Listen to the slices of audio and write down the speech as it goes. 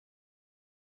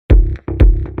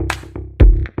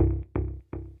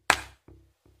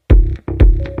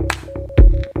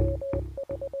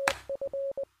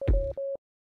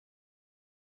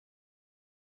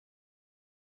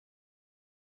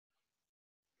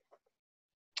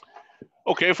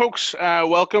Okay, folks,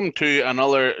 welcome to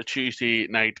another Tuesday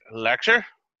night lecture.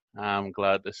 I'm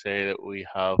glad to say that we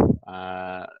have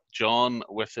John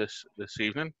with us this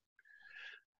evening,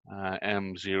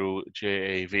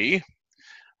 M0JAV.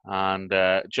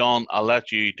 And John, I'll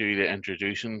let you do the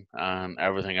introduction and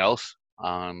everything else.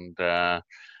 And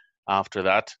after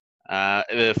that,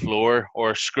 the floor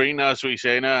or screen, as we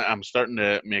say now, I'm starting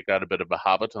to make that a bit of a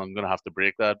habit. I'm going to have to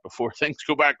break that before things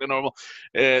go back to normal.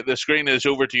 The screen is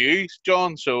over to you,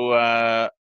 John, so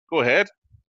go ahead.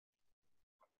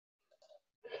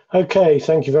 Okay,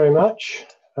 thank you very much.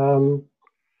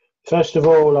 First of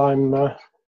all, I'm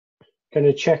going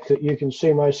to check that you can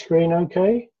see my screen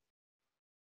okay.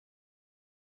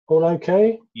 All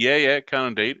okay? Yeah, can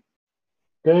indeed.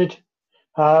 Good.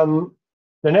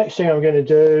 The next thing I'm going to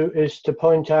do is to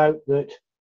point out that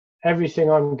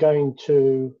everything I'm going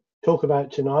to talk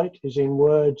about tonight is in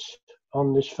words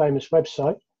on this famous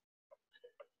website.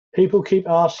 People keep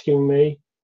asking me,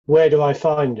 where do I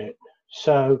find it?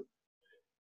 So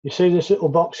you see this little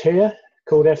box here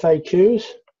called FAQs?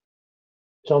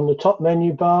 It's on the top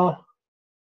menu bar,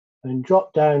 and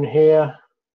drop down here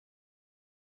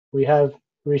we have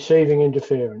receiving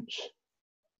interference.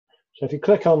 So if you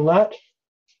click on that,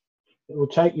 it will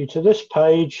take you to this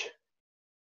page,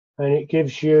 and it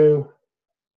gives you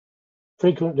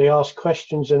frequently asked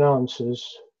questions and answers,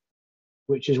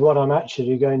 which is what I'm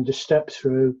actually going to step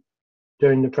through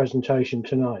during the presentation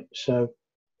tonight. So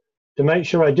to make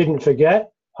sure I didn't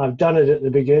forget, I've done it at the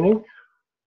beginning.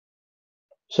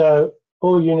 So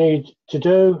all you need to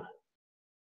do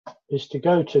is to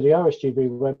go to the RSGB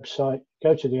website,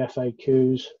 go to the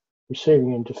FAQs,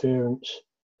 receiving interference,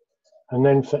 and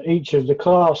then for each of the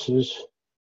classes,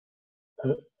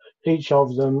 each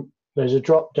of them, there's a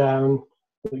drop down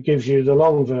that gives you the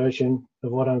long version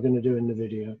of what I'm going to do in the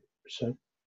video. So,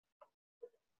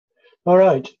 all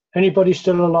right, anybody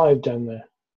still alive down there?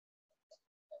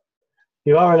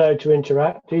 You are allowed to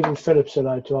interact. Even Philip's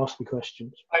allowed to ask you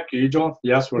questions. Thank you, John.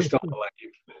 Yes, we're still alive.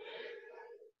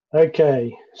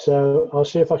 Okay, so I'll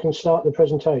see if I can start the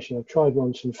presentation. I've tried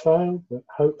once and failed, but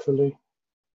hopefully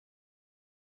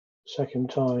second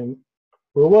time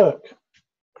will work.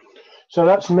 So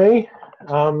that's me,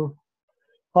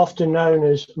 often known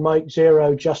as Mike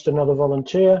Zero, just another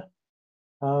volunteer.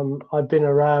 I've been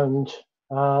around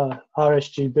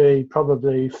RSGB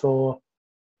probably for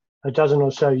a dozen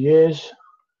or so years.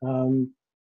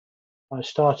 I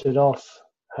started off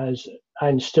as,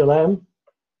 and still am,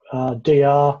 I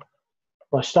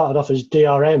started off as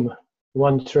DRM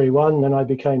 131, then I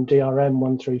became DRM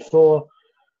 134,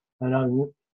 and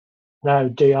I'm now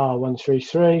DR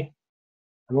 133.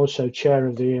 I'm also chair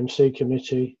of the EMC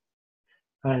committee,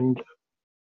 and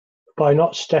by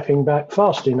not stepping back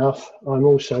fast enough, I'm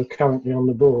also currently on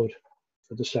the board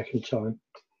for the second time.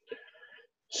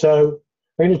 So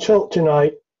I'm going to talk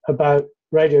tonight about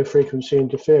radio frequency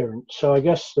interference. So I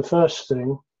guess the first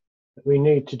thing that we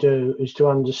need to do is to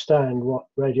understand what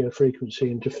radio frequency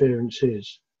interference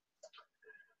is.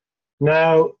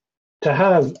 Now, to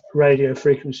have radio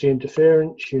frequency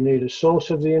interference, you need a source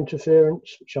of the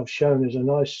interference, which I've shown as a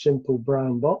nice simple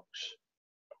brown box.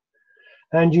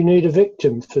 And you need a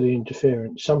victim for the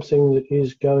interference, something that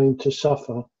is going to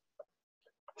suffer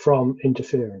from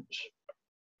interference.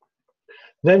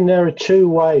 Then there are two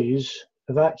ways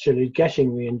of actually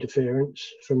getting the interference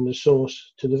from the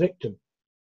source to the victim.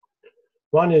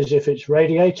 One is if it's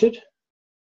radiated,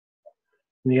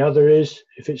 and the other is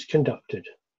if it's conducted.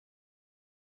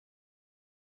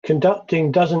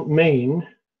 Conducting doesn't mean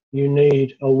you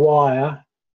need a wire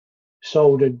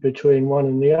soldered between one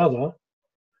and the other,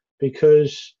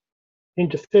 because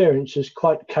interference is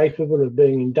quite capable of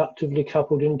being inductively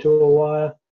coupled into a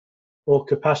wire or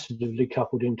capacitively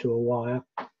coupled into a wire.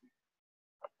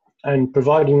 And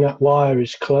providing that wire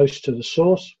is close to the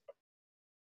source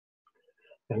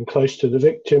and close to the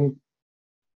victim,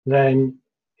 then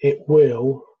it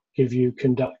will give you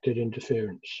conducted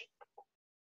interference.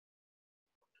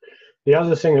 The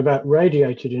other thing about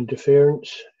radiated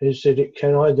interference is that it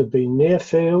can either be near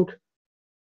field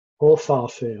or far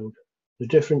field. The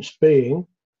difference being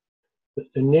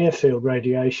that the near field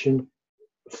radiation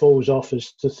falls off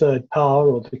as the third power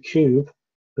or the cube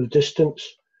of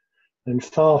distance, and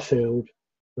far field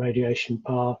radiation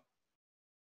power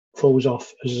falls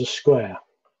off as a square.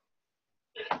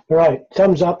 All right,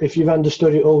 thumbs up if you've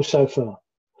understood it all so far.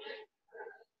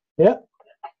 Yeah,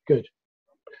 good.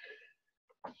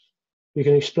 You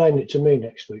can explain it to me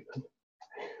next week. That's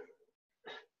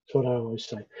what I always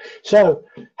say. So,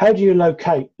 how do you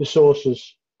locate the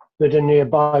sources that are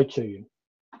nearby to you?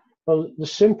 Well, the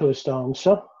simplest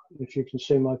answer, if you can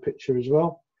see my picture as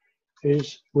well,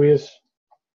 is with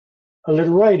a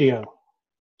little radio.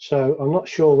 So I'm not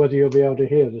sure whether you'll be able to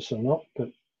hear this or not, but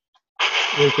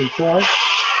we can try.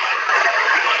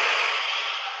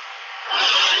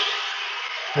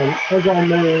 And as I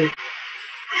move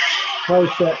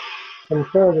closer and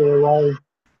further away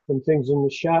from things in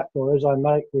the shack, or as I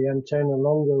make the antenna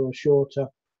longer or shorter,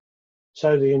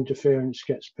 so the interference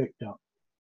gets picked up.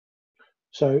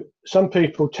 So some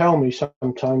people tell me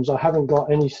sometimes I haven't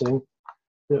got anything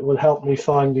that will help me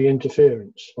find the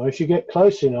interference. Well, if you get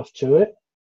close enough to it,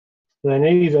 then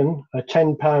even a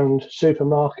 £10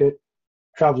 supermarket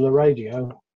traveller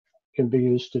radio can be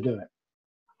used to do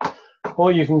it.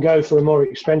 Or you can go for a more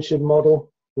expensive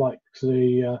model like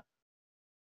the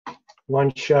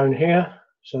one shown here.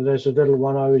 So there's a little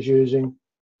one I was using.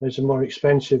 There's a more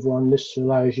expensive one. This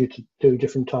allows you to do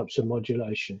different types of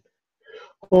modulation.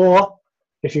 Or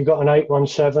if you've got an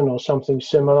 817 or something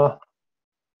similar,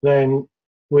 then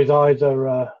with either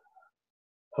a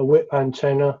whip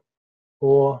antenna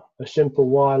or a simple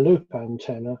wire loop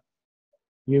antenna,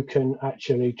 you can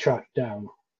actually track down.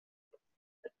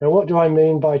 Now, what do I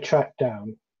mean by track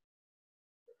down?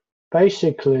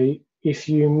 Basically, if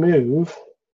you move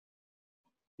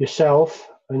yourself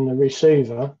and the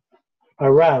receiver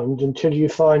around until you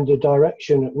find the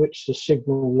direction at which the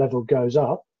signal level goes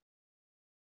up,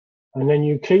 and then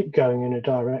you keep going in a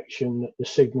direction that the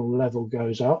signal level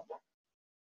goes up,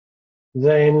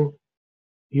 then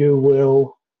you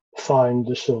will find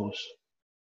the source.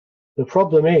 The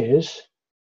problem is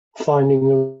finding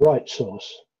the right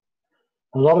source.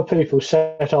 A lot of people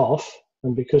set off,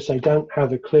 and because they don't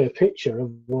have a clear picture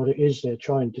of what it is they're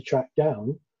trying to track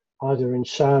down, either in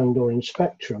sound or in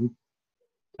spectrum,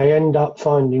 they end up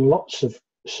finding lots of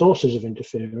sources of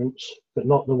interference, but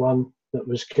not the one that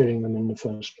was killing them in the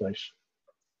first place.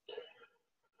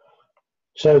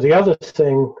 So the other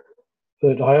thing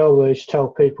that I always tell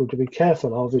people to be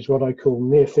careful of is what I call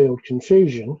near-field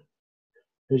confusion.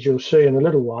 As you'll see in a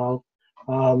little while,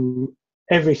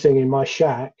 everything in my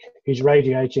shack is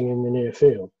radiating in the near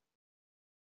field.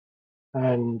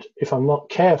 And if I'm not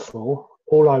careful,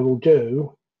 all I will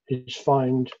do is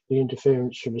find the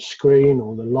interference from a screen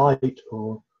or the light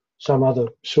or some other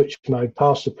switch mode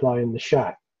power supply in the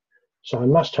shack. So I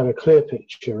must have a clear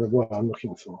picture of what I'm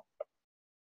looking for.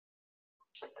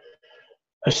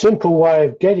 A simple way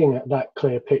of getting at that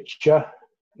clear picture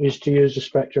is to use a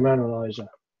spectrum analyzer.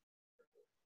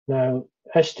 Now,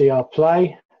 SDR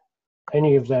Play,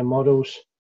 any of their models,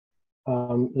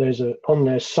 there's on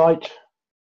their site,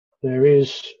 there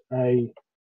is a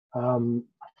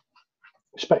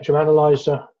spectrum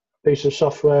analyzer piece of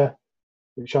software,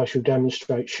 which I shall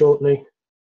demonstrate shortly.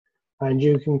 And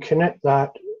you can connect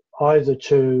that either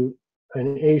to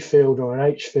an E field or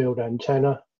an H field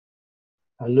antenna,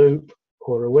 a loop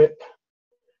or a whip,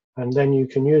 and then you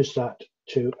can use that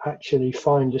to actually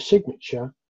find a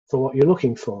signature for what you're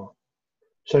looking for.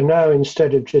 So now,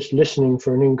 instead of just listening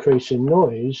for an increase in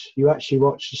noise, you actually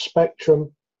watch the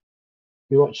spectrum.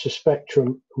 You watch the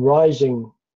spectrum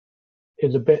rising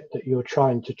in the bit that you're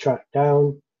trying to track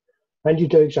down, and you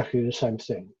do exactly the same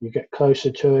thing. You get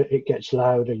closer to it, it gets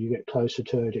louder. You get closer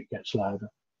to it, it gets louder.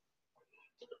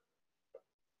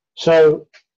 So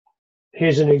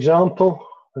here's an example,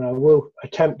 and I will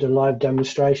attempt a live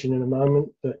demonstration in a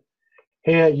moment, but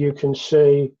here you can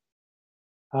see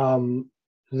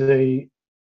the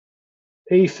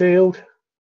E field.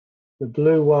 The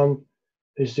blue one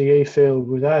is the E field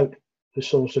without the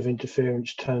source of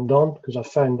interference turned on, because I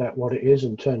found out what it is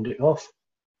and turned it off.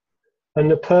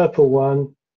 And the purple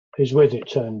one is with it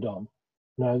turned on.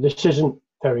 Now, this isn't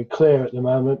very clear at the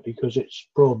moment because it's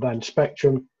broadband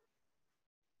spectrum.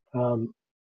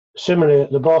 Similarly,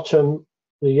 at the bottom,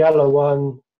 the yellow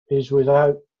one is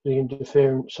without the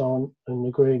interference on, and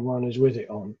the green one is with it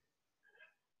on.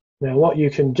 Now, what you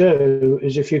can do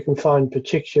is, if you can find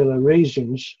particular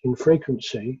regions in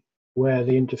frequency where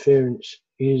the interference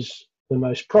is the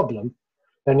most problem,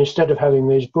 then instead of having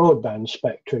these broadband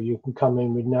spectra, you can come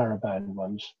in with narrowband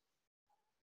ones.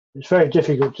 It's very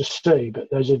difficult to see, but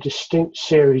there's a distinct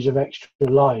series of extra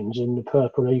lines in the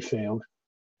purple E field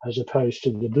as opposed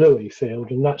to the blue E field,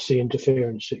 and that's the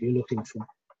interference that you're looking for.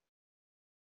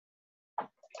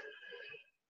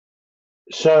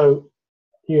 So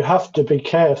you have to be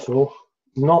careful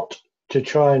not to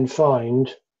try and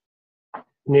find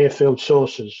near field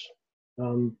sources.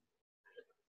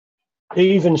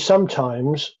 Even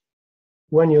sometimes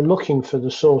when you're looking for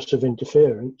the source of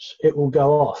interference, it will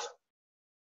go off.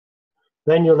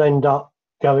 Then you'll end up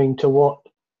going to what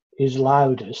is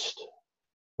loudest,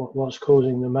 what's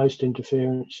causing the most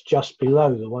interference just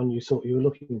below the one you thought you were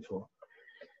looking for.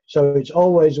 So it's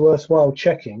always worthwhile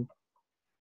checking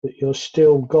that you've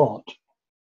still got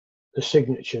the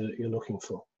signature that you're looking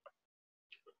for.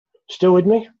 Still with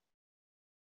me?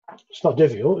 It's not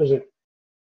difficult, is it?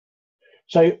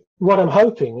 So what I'm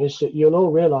hoping is that you'll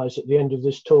all realise at the end of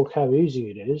this talk how easy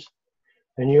it is,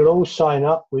 and you'll all sign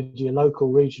up with your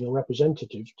local regional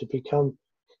representative to become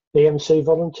EMC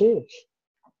volunteers.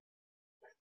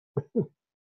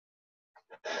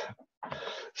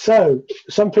 So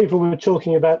some people were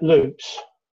talking about loops.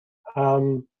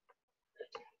 So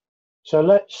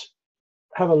let's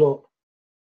have a look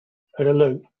at a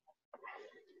loop.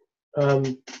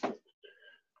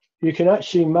 You can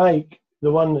actually make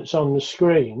the one that's on the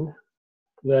screen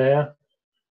there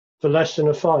for less than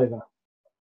 £5,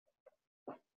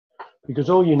 because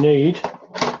all you need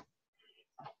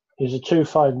is a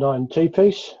 259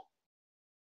 T-piece,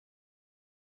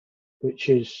 which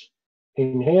is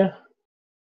in here,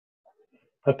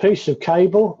 a piece of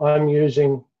cable. I'm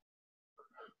using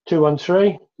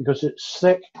 213 because it's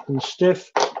thick and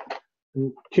stiff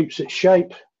and keeps its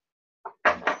shape,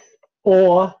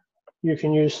 or you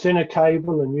can use thinner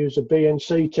cable and use a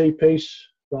BNC T-piece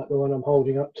like the one I'm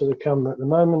holding up to the camera at the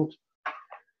moment.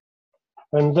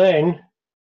 And then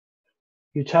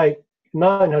you take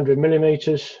 900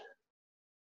 millimeters,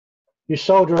 you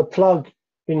solder a plug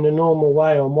in the normal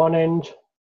way on one end,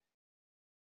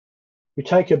 you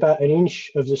take about 1 inch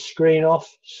of the screen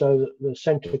off so that the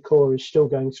center core is still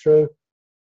going through,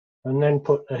 and then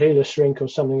put a healer shrink or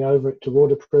something over it to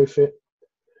waterproof it.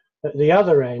 At the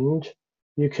other end,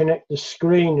 you connect the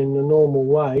screen in the normal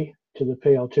way to the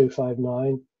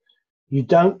PL259. You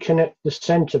don't connect the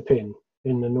center pin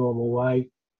in the normal way.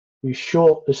 You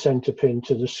short the center pin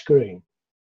to the screen.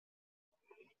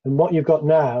 And what you've got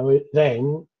now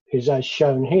then is, as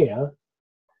shown here,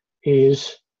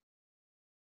 is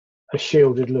a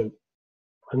shielded loop.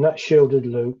 And that shielded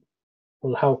loop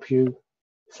will help you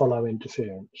follow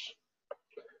interference.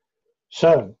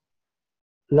 So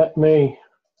let me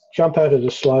jump out of the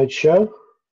slideshow.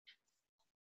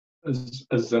 Is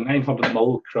the 900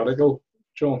 mil critical,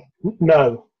 John?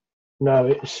 No,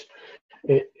 if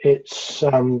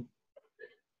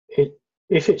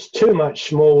it's too much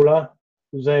smaller,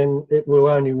 then it will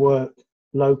only work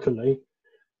locally,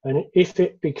 and if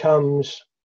it becomes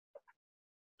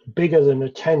bigger than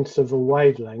 1/10 of a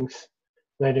wavelength,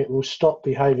 then it will stop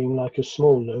behaving like a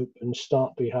small loop and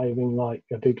start behaving like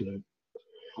a big loop.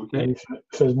 Okay. And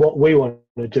for what we want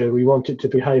to do, we want it to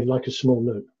behave like a small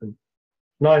loop. And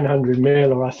 900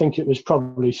 mil, or I think it was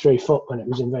probably 3 foot when it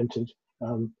was invented,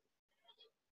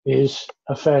 is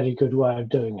a fairly good way of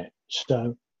doing it.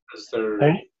 So, is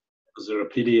there a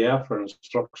PDF or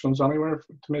instructions anywhere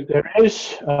to make? There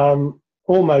is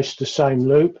almost the same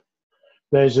loop.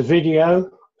 There's a video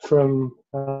from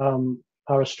our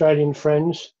Australian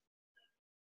friends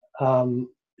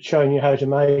showing you how to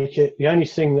make it. The only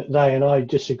thing that they and I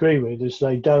disagree with is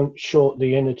they don't short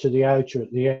the inner to the outer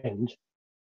at the end.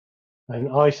 And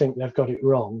I think they've got it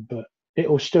wrong, but it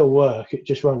will still work. It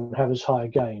just won't have as high a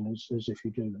gain as if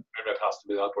you do that. Maybe it has to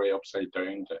be that way upside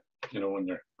down, when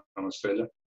you're in Australia.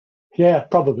 Yeah,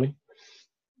 probably.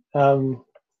 I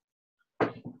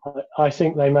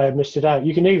think they may have missed it out.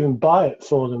 You can even buy it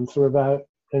for them for about,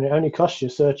 and it only costs you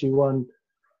 €31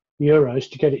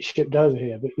 to get it shipped over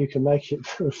here, but you can make it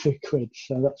for a few quid.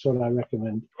 So that's what I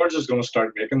recommend. We're just going to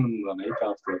start making them tonight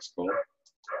after it's gone.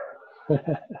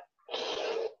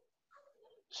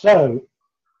 So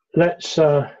let's,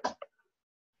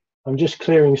 I'm just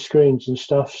clearing screens and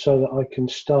stuff so that I can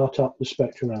start up the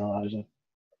spectrum analyzer.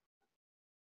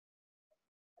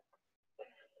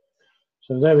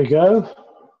 So there we go.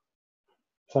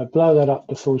 If I blow that up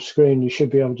to full screen, you should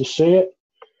be able to see it.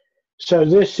 So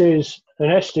this is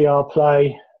an SDR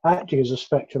play acting as a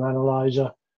spectrum analyzer.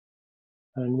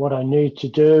 And what I need to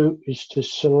do is to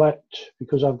select,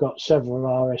 because I've got several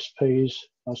RSPs,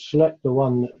 I'll select the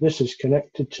one that this is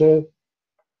connected to.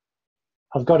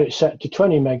 I've got it set to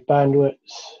 20 meg bandwidth,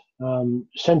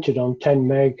 centered on 10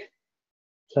 meg.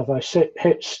 So if I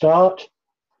hit start,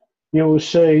 you will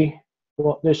see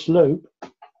what this loop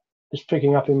is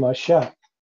picking up in my shack.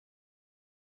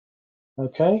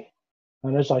 Okay,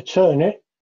 and as I turn it,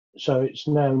 so it's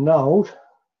now nulled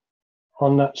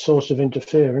on that source of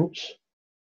interference,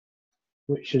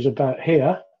 which is about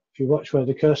here. If you watch where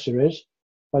the cursor is,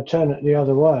 if I turn it the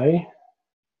other way,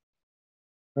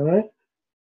 all right.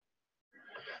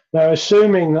 Now,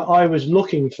 assuming that I was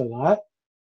looking for that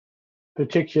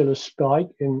particular spike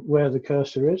in where the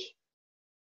cursor is,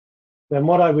 then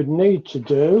what I would need to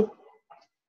do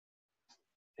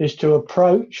is to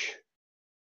approach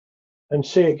and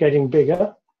see it getting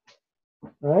bigger,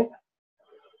 right?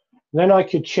 Then I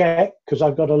could check, because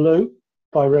I've got a loop,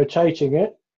 by rotating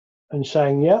it, and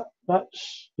saying, yeah,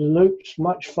 that's the loop's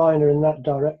much finer in that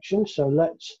direction, so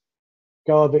let's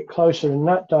go a bit closer in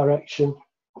that direction.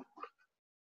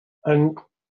 And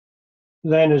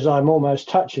then as I'm almost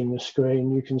touching the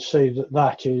screen, you can see that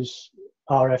that is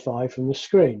RFI from the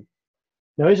screen.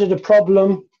 Now, is it a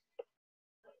problem?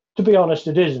 To be honest,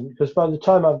 it isn't, because by the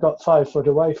time I've got 5 foot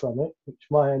away from it, which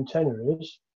my antenna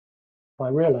is, my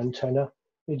real antenna,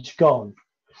 it's gone.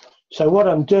 So what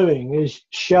I'm doing is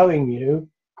showing you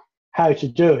how to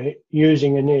do it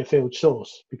using a near field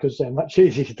source, because they're much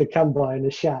easier to come by in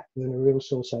a shack than a real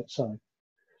source outside.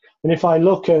 And if I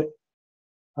look at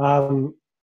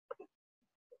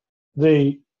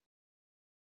the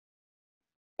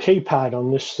keypad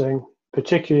on this thing,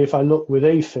 particularly if I look with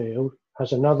E-field,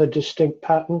 has another distinct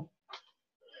pattern.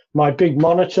 My big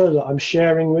monitor that I'm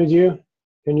sharing with you,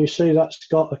 can you see that's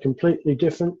got a completely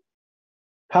different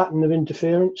pattern of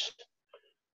interference?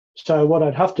 So what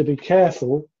I'd have to be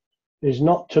careful is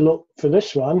not to look for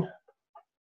this one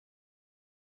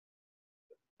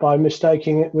by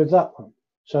mistaking it with that one.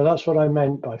 So that's what I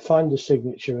meant by find the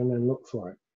signature and then look for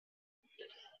it.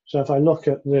 So if I look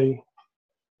at the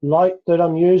light that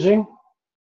I'm using,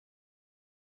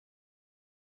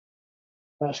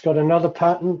 that's got another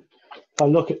pattern. If I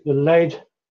look at the lead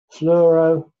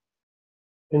fluoro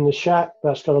in the shack,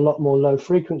 that's got a lot more low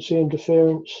frequency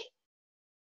interference.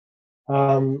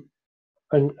 And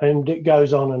it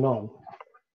goes on and on.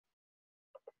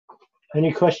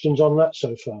 Any questions on that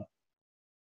so far?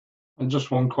 And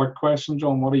just one quick question,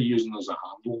 John. What are you using as a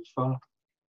handle for?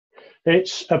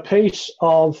 It's a piece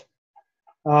of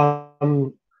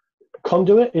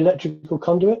conduit, electrical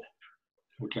conduit,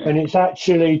 Okay. and it's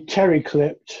actually terry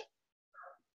clipped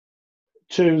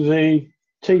to the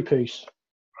T-piece.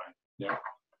 Right. Yeah.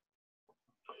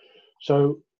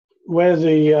 So where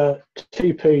the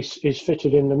T-piece is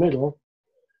fitted in the middle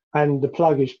and the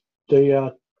plug is,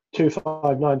 the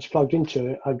 259 is plugged into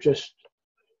it, I've just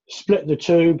split the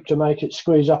tube to make it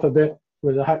squeeze up a bit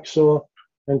with a hacksaw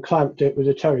and clamped it with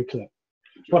a terry clip.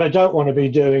 What I don't want to be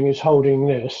doing is holding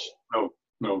this.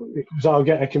 No. Because I'll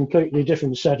get a completely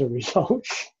different set of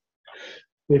results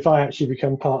if I actually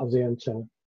become part of the antenna.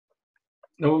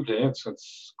 Okay,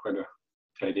 it's quite a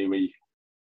tidy wee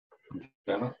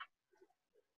antenna.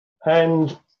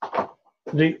 And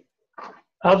the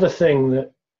other thing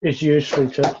that is useful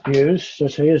to use, so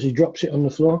here's he drops it on the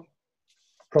floor,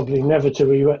 probably never to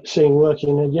be seen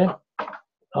working again.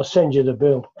 I'll send you the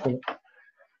bill.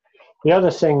 The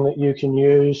other thing that you can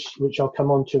use, which I'll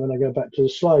come on to when I go back to the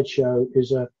slideshow,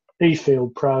 is a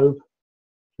E-field probe.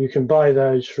 You can buy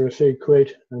those for a few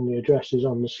quid, and the address is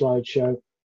on the slideshow.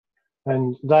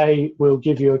 And they will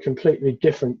give you a completely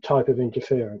different type of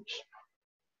interference.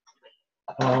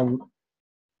 I'm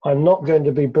not going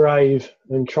to be brave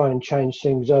and try and change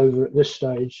things over at this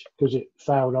stage because it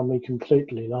failed on me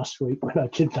completely last week when I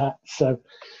did that. So,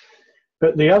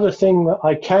 but the other thing that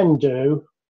I can do,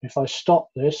 if I stop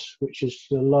this, which is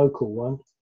the local one,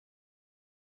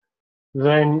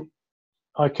 then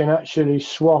I can actually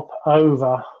swap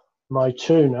over my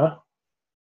tuner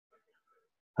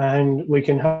and we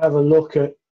can have a look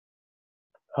at,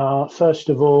 first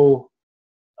of all,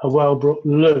 a Wellbrook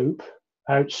loop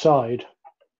outside.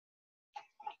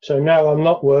 So now I'm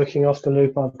not working off the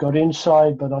loop I've got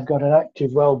inside, but I've got an active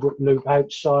Wellbrook loop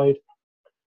outside,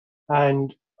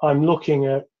 and I'm looking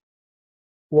at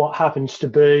what happens to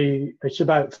be, it's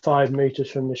about 5 meters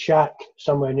from the shack,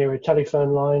 somewhere near a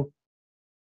telephone line,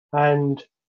 and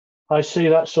I see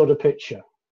that sort of picture.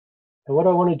 And what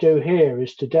I want to do here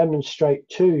is to demonstrate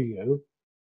to you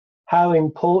how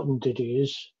important it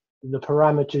is, the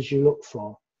parameters you look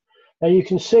for. Now you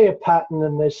can see a pattern,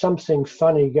 and there's something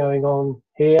funny going on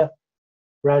here,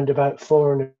 round about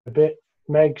 4 and a bit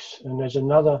megs, and there's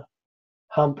another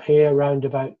hump here round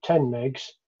about 10 megs.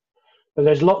 But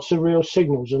there's lots of real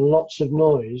signals and lots of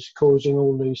noise causing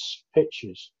all these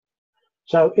pictures.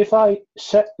 So if I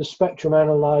set the spectrum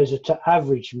analyzer to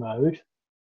average mode,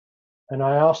 and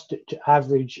I asked it to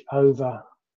average over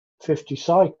 50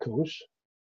 cycles,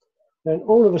 then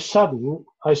all of a sudden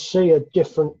I see a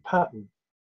different pattern.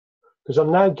 Because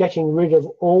I'm now getting rid of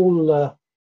all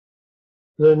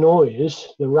the noise,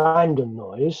 the random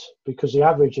noise, because the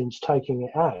averaging's taking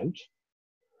it out.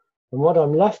 And what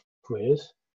I'm left with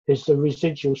is the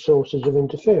residual sources of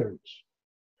interference.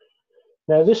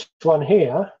 Now this one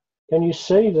here, can you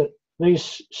see that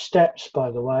these steps,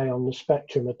 by the way, on the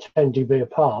spectrum are 10 dB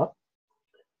apart?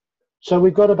 So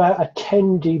we've got about a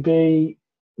 10 dB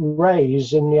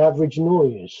raise in the average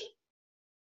noise.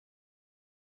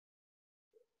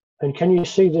 And can you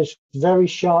see this very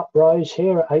sharp rise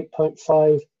here at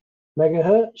 8.5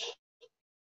 megahertz?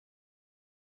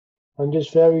 and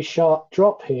this very sharp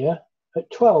drop here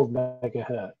at 12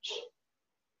 megahertz.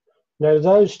 Now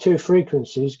those two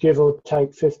frequencies, give or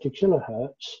take 50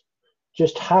 kilohertz,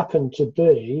 just happen to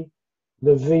be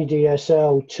the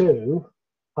VDSL2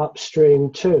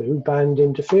 upstream 2 band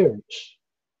interference.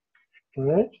 All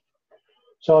right?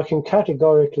 So I can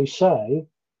categorically say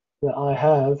that I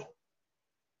have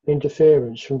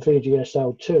interference from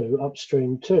VDSL2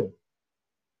 upstream 2.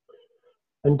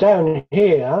 And down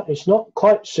here, it's not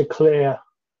quite so clear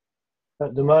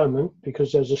at the moment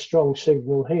because there's a strong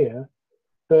signal here,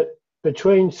 but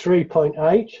between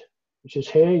 3.8, which is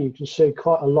here, you can see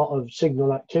quite a lot of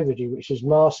signal activity which is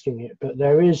masking it, but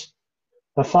there is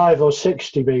a 5 or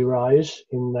 6 dB rise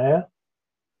in there.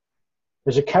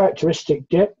 There's a characteristic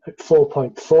dip at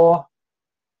 4.4,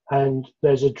 and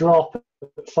there's a drop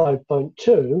at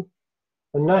 5.2,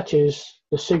 and that is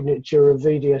the signature of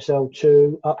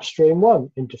VDSL2 upstream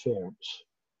 1 interference.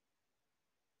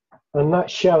 And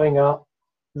that's showing up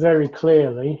very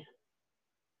clearly.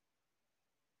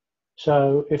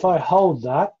 So if I hold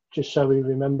that, just so we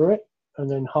remember it, and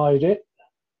then hide it,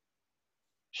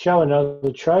 show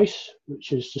another trace,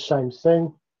 which is the same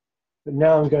thing, but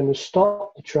now I'm going to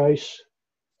stop the trace,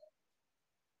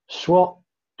 swap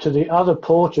to the other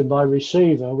port of my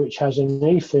receiver, which has an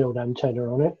E-field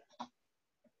antenna on it,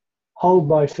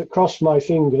 cross my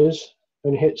fingers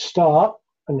and hit start,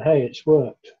 and hey, it's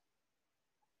worked.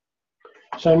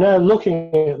 So now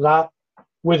looking at that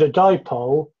with a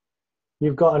dipole,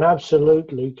 you've got an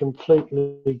absolutely,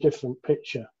 completely different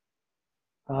picture.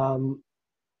 And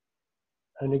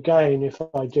again, if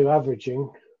I do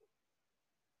averaging,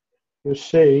 you'll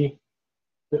see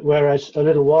that whereas a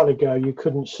little while ago you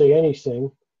couldn't see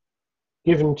anything,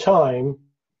 given time,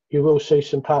 you will see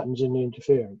some patterns in the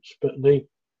interference. But the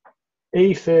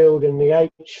E field and the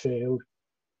H field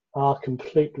are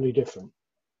completely different.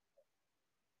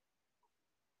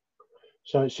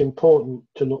 So it's important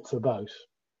to look for both.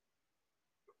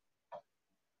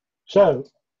 So,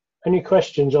 any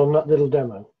questions on that little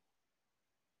demo?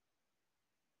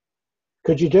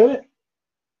 Could you do it?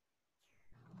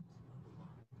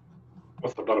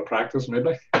 With a bit of practice,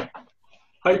 maybe.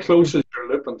 How close is your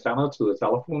loop antenna to the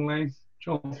telephone line,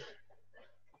 John?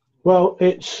 Well,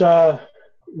 it's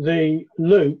the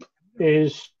loop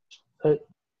is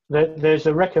there's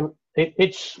a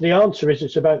the answer is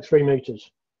it's about 3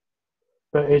 meters,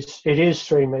 but it is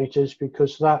 3 meters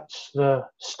because that's the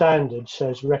standard.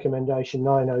 Says recommendation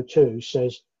 902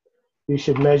 says you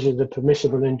should measure the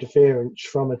permissible interference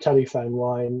from a telephone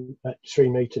line at 3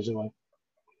 meters away.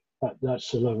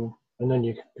 That's the level, and then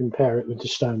you can compare it with the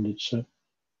standard. So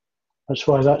that's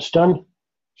why that's done.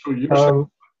 So you're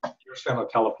saying a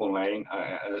telephone line.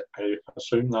 I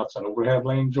assume that's an overhead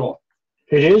line, John.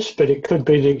 It is, but it could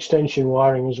be the extension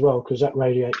wiring as well, because that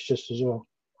radiates just as well.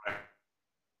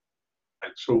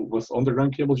 Right. So with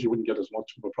underground cables, you wouldn't get as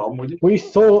much of a problem, would you? We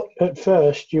thought at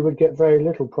first you would get very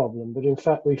little problem, but in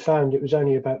fact we found it was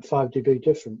only about 5 dB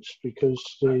difference because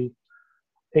the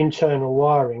internal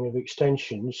wiring of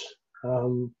extensions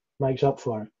makes up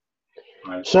for it.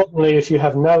 Right. Certainly if you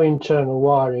have no internal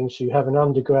wiring, so you have an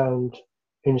underground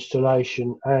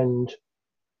installation and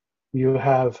you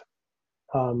have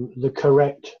the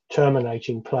correct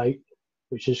terminating plate,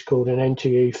 which is called an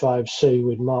NTE5C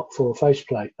with Mark IV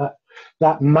faceplate,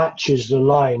 that matches the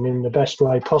line in the best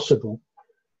way possible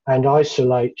and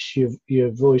isolates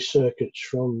your voice circuits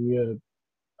from your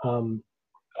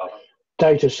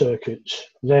data circuits,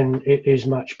 then it is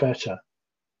much better.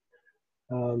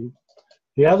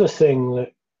 The other thing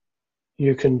that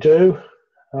you can do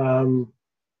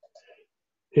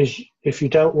is if you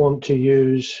don't want to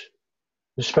use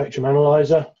the spectrum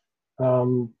analyzer,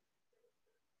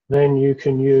 then you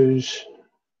can use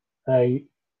a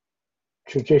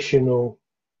traditional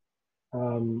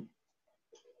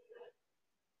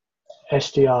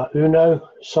SDR Uno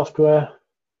software,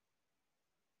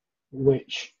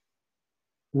 which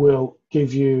will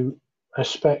give you a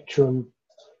spectrum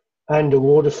and a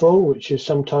waterfall, which is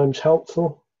sometimes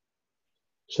helpful.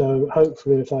 So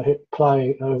hopefully if I hit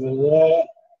play over there,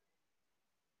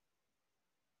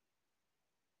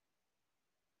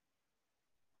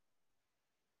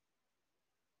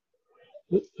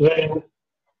 then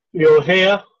you'll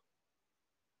hear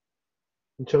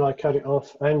until I cut it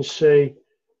off and see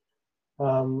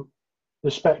the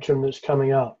spectrum that's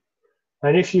coming up.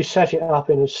 And if you set it up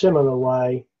in a similar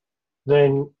way,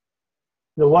 then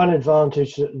the one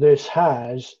advantage that this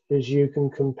has is you can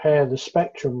compare the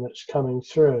spectrum that's coming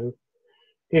through.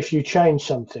 If you change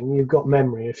something, you've got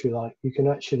memory, if you like. You can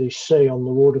actually see on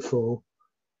the waterfall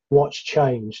what's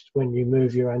changed when you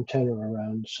move your antenna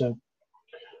around. So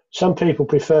some people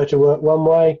prefer to work one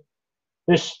way,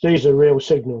 These are real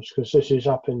signals because this is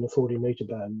up in the 40-meter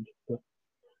band.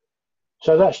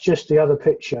 So that's just the other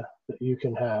picture that you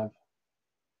can have.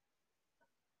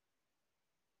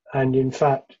 And in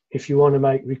fact, if you want to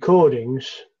make recordings,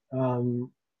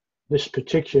 this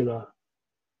particular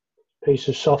piece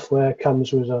of software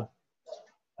comes with a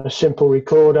simple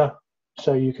recorder.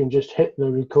 So you can just hit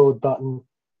the record button.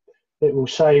 It will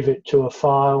save it to a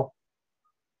file.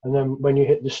 And then when you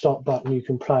hit the stop button, you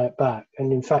can play it back.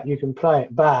 And in fact, you can play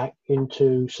it back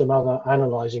into some other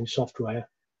analyzing software,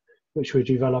 which we're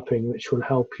developing, which will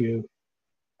help you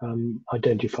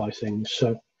identify things.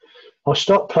 So I'll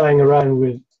stop playing around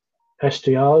with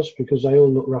SDRs because they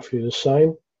all look roughly the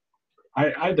same.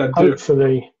 I did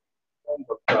Hopefully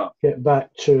get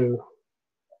back to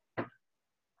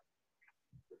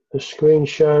the screen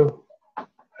show,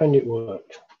 and it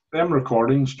worked. Them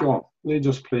recordings, John, they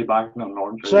just play back in an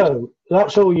ordinary. So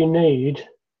that's all you need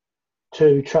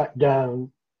to track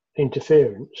down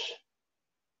interference,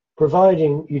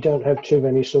 providing you don't have too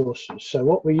many sources. So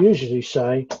what we usually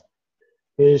say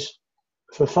is,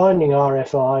 for finding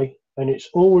RFI, and it's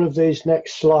all of these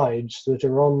next slides that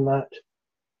are on that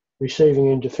receiving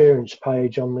interference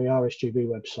page on the RSGB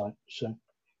website. So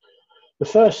the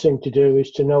first thing to do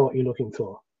is to know what you're looking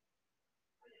for.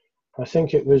 I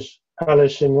think it was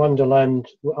Alice in Wonderland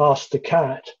asked the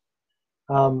cat,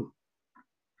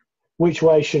 which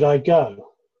way should I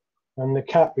go? And the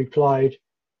cat replied,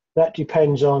 that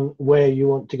depends on where you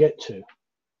want to get to.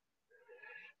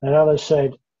 And Alice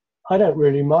said, I don't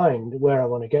really mind where I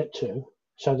want to get to.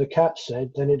 So the cat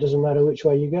said, then it doesn't matter which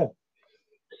way you go.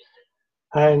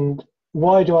 And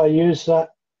why do I use that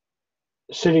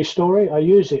silly story? I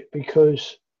use it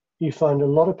because you find a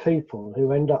lot of people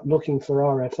who end up looking for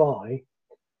RFI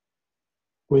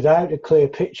without a clear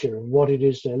picture of what it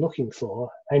is they're looking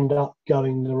for, end up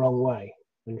going the wrong way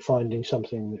and finding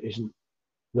something that isn't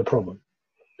the problem.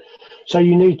 So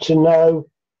you need to know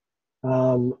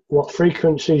what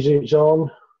frequencies it's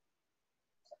on,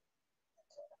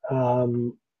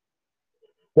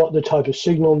 what the type of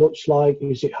signal looks like.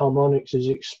 Is it harmonics? Is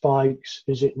it spikes?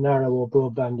 Is it narrow or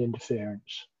broadband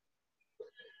interference?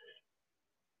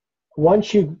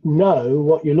 Once you know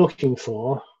what you're looking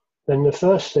for, then the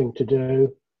first thing to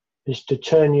do is to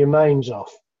turn your mains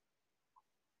off.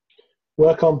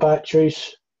 Work on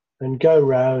batteries and go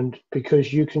round,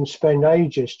 because you can spend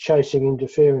ages chasing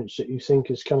interference that you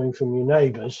think is coming from your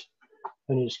neighbours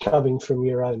and it's coming from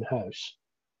your own house.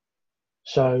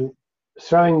 So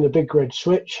throwing the big red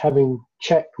switch, having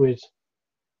checked with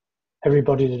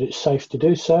everybody that it's safe to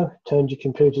do so, turned your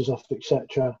computers off,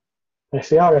 etc. If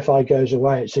the RFI goes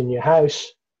away, it's in your house.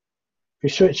 If you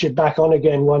switch it back on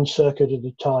again one circuit at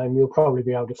a time, you'll probably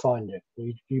be able to find it.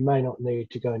 You may not need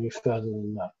to go any further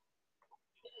than that.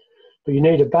 But you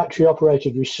need a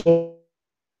battery-operated receiver.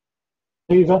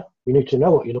 You need to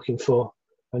know what you're looking for.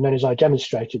 And then, as I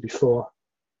demonstrated before,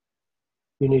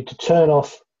 you need to turn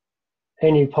off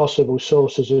any possible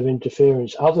sources of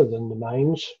interference other than the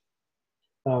mains.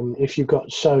 If you've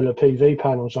got solar PV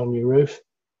panels on your roof,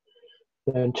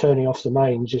 then turning off the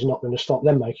mains is not going to stop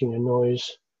them making a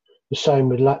noise. The same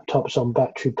with laptops on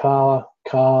battery power,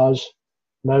 cars,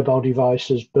 mobile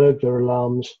devices, burglar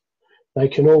alarms. They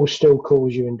can all still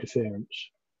cause you interference.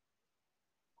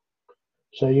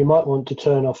 So you might want to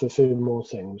turn off a few more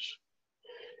things.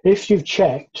 If you've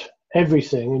checked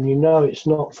everything and you know it's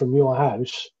not from your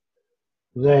house,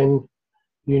 then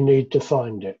you need to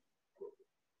find it.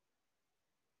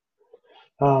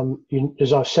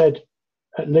 As I've said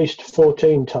at least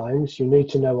 14 times, you need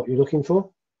to know what you're looking for.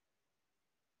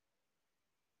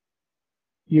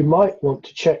 You might want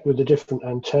to check with a different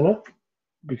antenna,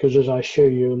 because as I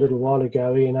showed you a little while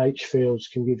ago, E and H fields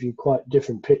can give you quite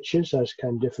different pictures, as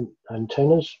can different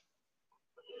antennas.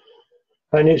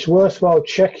 And it's worthwhile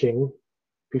checking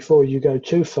before you go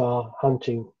too far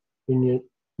hunting in your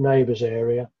neighbour's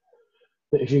area,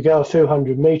 that if you go a few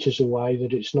hundred metres away,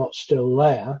 that it's not still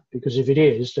there, because if it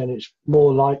is, then it's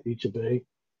more likely to be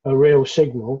a real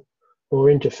signal or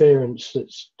interference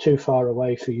that's too far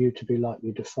away for you to be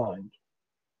likely to find.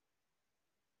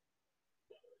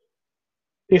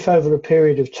 If over a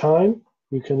period of time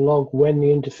you can log when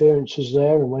the interference is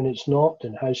there and when it's not,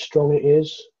 and how strong it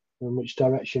is and which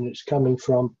direction it's coming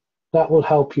from, that will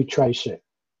help you trace it.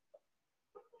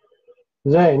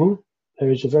 Then there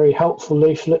is a very helpful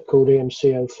leaflet called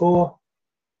EMC04,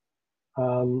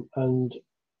 and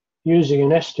using an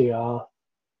SDR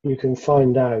you can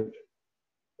find out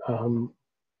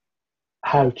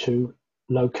how to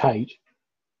locate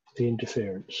the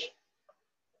interference.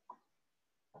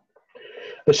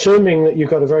 Assuming that you've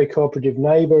got a very cooperative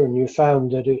neighbour and you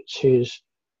found that it's his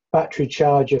battery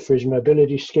charger for his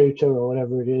mobility scooter or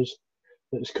whatever it is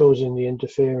that's causing the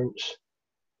interference,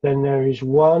 then there is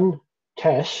one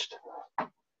test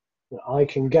that I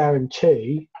can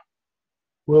guarantee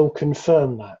will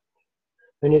confirm that.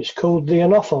 And it's called the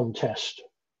on-off-on test.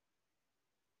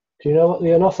 Do you know what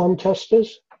the on-off-on test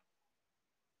is?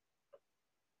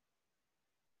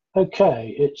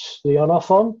 Okay, it's the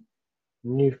on-off-on,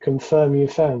 and you confirm you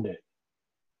found it.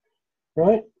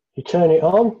 Right? You turn it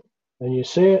on, and you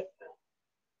see it.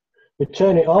 You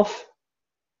turn it off,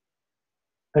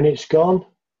 and it's gone.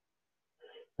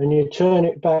 And you turn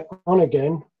it back on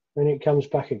again, and it comes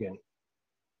back again.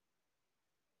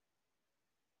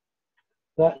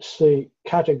 That's the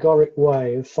categoric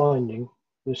way of finding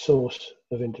the source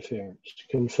of interference,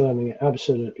 confirming it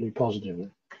absolutely positively.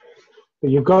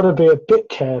 But you've got to be a bit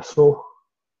careful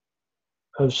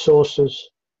of sources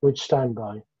with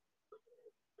standby,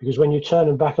 because when you turn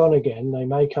them back on again, they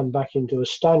may come back into a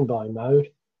standby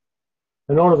mode,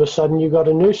 and all of a sudden you've got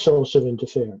a new source of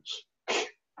interference,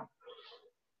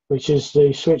 which is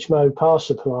the switch mode power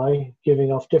supply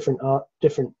giving off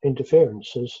different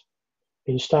interferences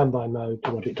in standby mode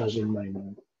to what it does in main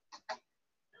mode.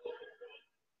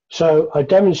 So I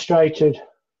demonstrated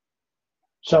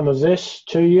some of this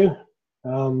to you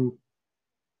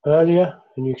earlier,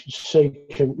 and you can see,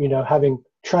 having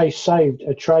saved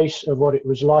a trace of what it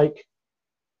was like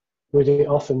with it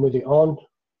off and with it on,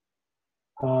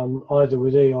 either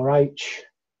with E or H.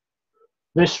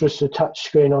 This was the touch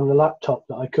screen on the laptop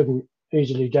that I couldn't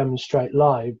easily demonstrate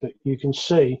live, but you can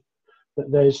see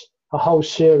that there's a whole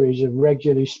series of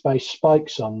regularly spaced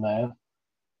spikes on there,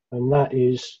 and that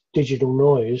is digital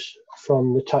noise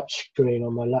from the touch screen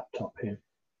on my laptop here.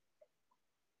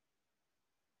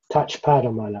 Touchpad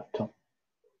on my laptop.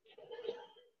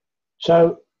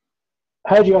 So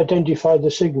how do you identify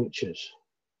the signatures?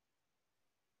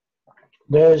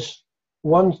 There's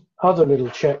one other little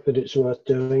check that it's worth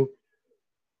doing,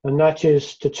 and that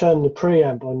is to turn the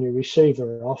preamp on your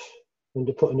receiver off and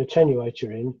to put an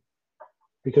attenuator in,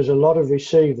 because a lot of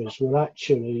receivers will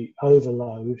actually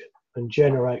overload and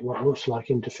generate what looks like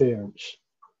interference.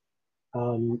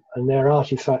 And they're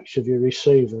artifacts of your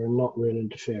receiver and not real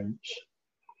interference.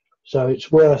 So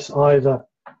it's worth either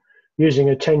using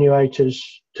attenuators,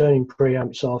 turning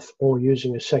preamps off, or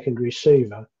using a second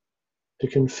receiver to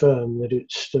confirm that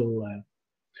it's still there.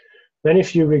 Then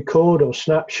if you record or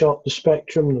snapshot the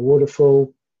spectrum, the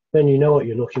waterfall, then you know what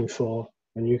you're looking for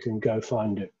and you can go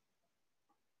find it.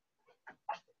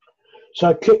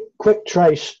 So quick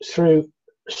trace through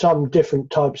some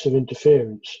different types of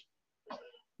interference.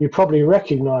 You probably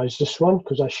recognize this one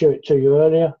because I showed it to you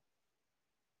earlier.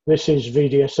 This is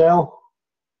VDSL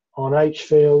on H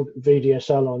field,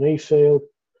 VDSL on E field.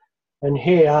 And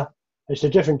here, it's a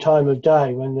different time of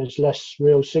day when there's less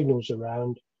real signals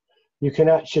around. You can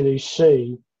actually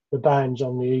see the bands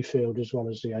on the E field as well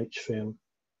as the H field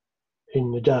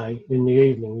in the day. In the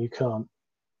evening, you can't,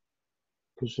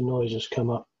 because the noise has come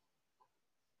up.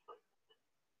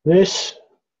 This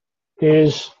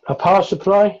is a power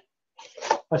supply.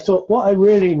 I thought what I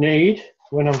really need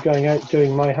when I'm going out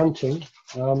doing my hunting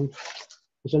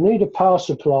is I need a power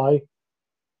supply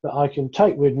that I can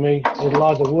take with me. It'll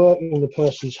either work in the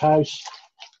person's house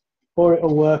or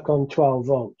it'll work on 12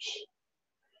 volts.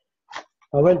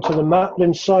 I went to the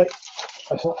Maplin site.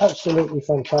 I thought, absolutely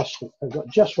fantastic. I've got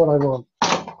just what I want,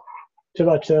 till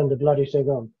I turned the bloody thing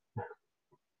on.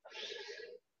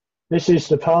 This is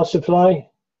the power supply.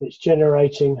 It's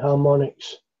generating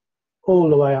harmonics all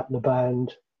the way up the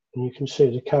band, and you can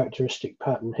see the characteristic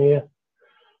pattern here.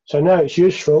 So now it's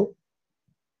useful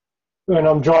when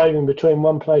I'm driving between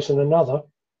one place and another,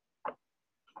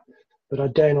 but I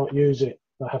dare not use it.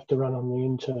 I have to run on the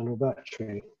internal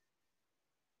battery.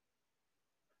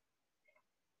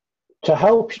 To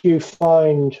help you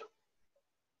find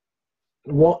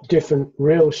what different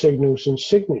real signals and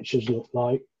signatures look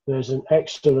like, there's an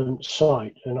excellent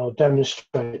site, and I'll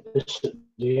demonstrate this at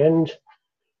the end.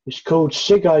 It's called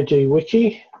SIG-ID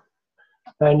Wiki,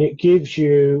 and it gives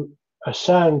you a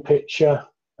sound picture,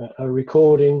 a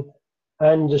recording,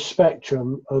 and the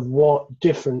spectrum of what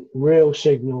different real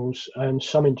signals and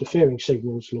some interfering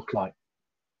signals look like.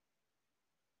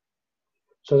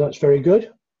 So that's very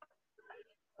good.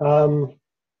 When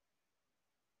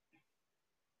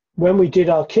we did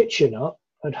our kitchen up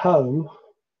at home,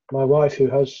 my wife, who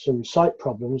has some sight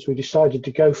problems, we decided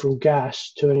to go from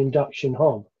gas to an induction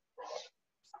hob.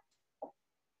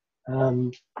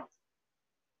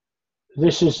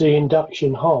 This is the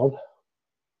induction hob,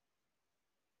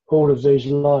 all of these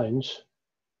lines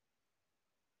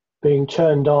being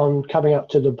turned on, coming up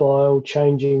to the boil,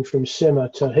 changing from simmer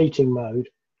to heating mode.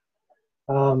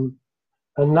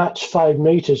 and that's 5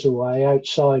 meters away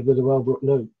outside with the Wellbrook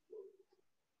Loop.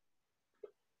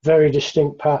 Very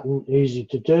distinct pattern, easy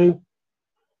to do.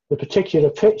 The particular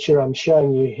picture I'm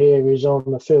showing you here is on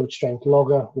the field strength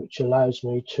logger, which allows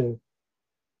me to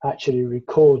actually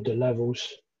record the levels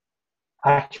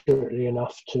accurately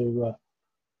enough to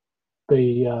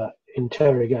be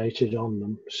interrogated on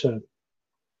them. So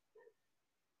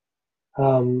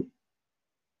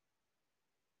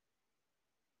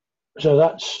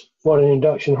that's what an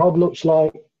induction hob looks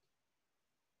like.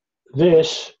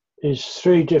 This is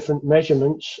 3 different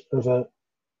measurements of a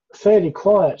fairly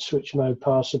quiet switch mode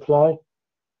power supply.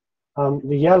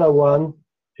 The yellow one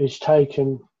is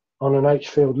taken on an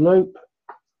H-field loop.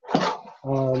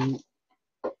 The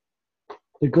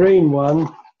green one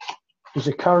is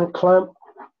a current clamp.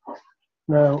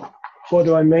 Now, what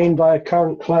do I mean by a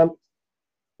current clamp?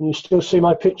 Can you still see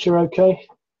my picture okay?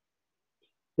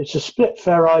 It's a split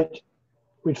ferrite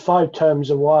with 5 terms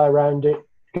of wire around it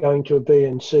going to a B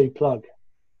and C plug.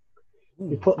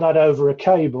 You put that over a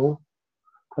cable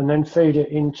and then feed it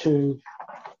into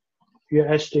your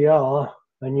SDR,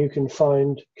 and you can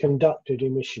find conducted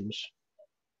emissions.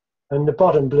 And the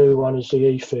bottom blue one is the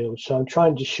E field. So I'm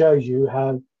trying to show you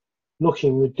how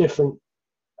looking with different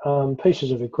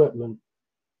pieces of equipment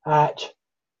at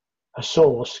a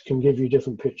source can give you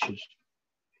different pictures,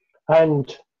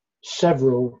 and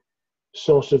several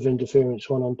sources of interference,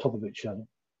 one on top of each other.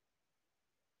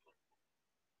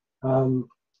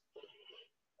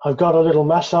 I've got a little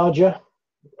massager,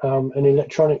 an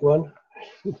electronic one.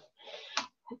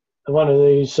 One of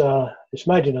these, it's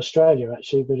made in Australia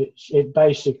actually, but it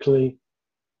basically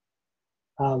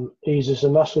eases the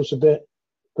muscles a bit.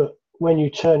 But when you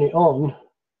turn it on,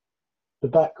 the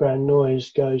background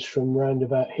noise goes from round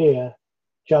about here,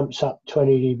 jumps up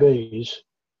 20 dBs,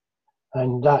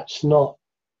 and that's not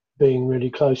being really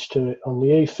close to it on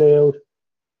the E field,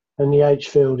 and the H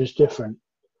field is different.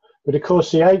 But of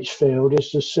course the H field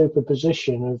is the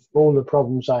superposition of all the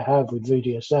problems I have with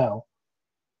VDSL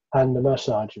and the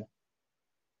massager.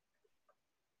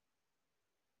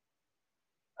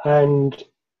 And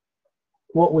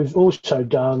what we've also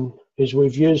done is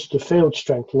we've used the field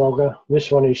strength logger.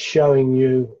 This one is showing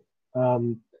you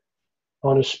on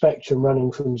a spectrum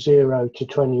running from 0 to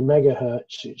 20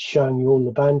 megahertz. It's showing you all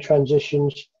the band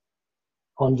transitions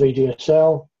on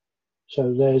VDSL.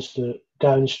 So there's the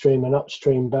downstream and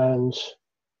upstream bands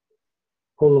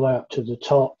all the way up to the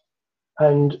top.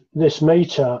 And this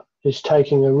meter is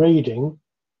taking a reading.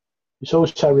 It's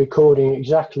also recording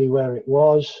exactly where it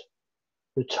was,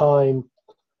 the time,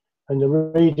 and the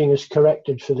reading is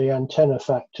corrected for the antenna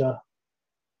factor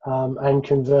and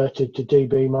converted to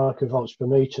dB microvolts per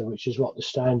meter, which is what the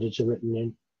standards are written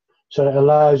in. So it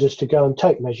allows us to go and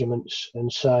take measurements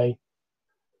and say,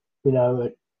 you know,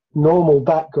 at normal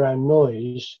background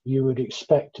noise, you would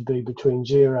expect to be between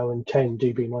 0 and 10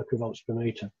 dB microvolts per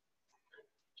meter.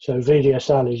 So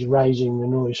VDSL is raising the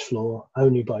noise floor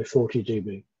only by 40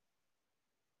 dB.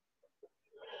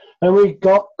 And we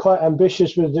got quite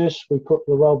ambitious with this. We put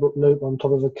the Wellbrook loop on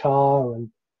top of a car, and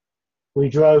we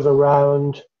drove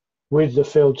around with the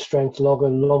field strength logger,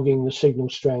 logging the signal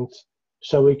strength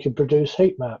so we could produce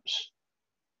heat maps.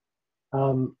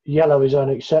 Yellow is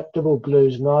unacceptable, blue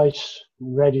is nice,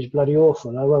 red is bloody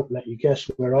awful. I won't let you guess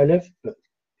where I live, but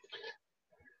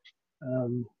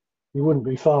you wouldn't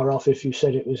be far off if you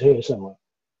said it was here somewhere.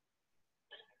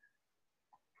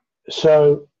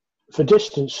 So for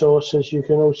distance sources, you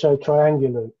can also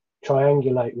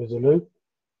triangulate with the loop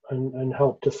and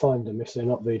help to find them if they're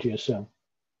not VDSL.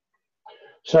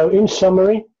 So in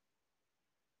summary,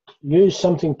 use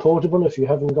something portable if you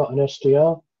haven't got an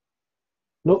SDR.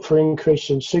 Look for increase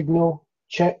in signal.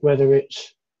 Check whether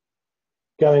it's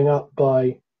going up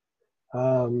by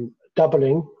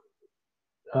doubling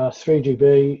 3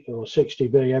 dB or 6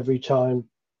 dB every time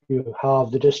you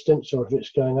halve the distance, or if it's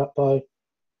going up by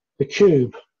the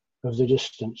cube of the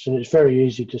distance. And it's very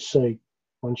easy to see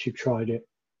once you've tried it.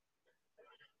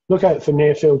 Look out for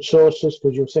near field sources,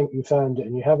 because you'll think you found it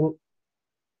and you haven't.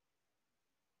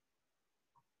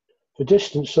 For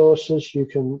distance sources, you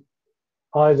can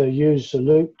either use the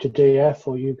loop to DF,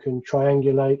 or you can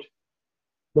triangulate,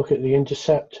 look at the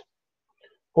intercept,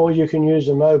 or you can use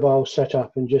a mobile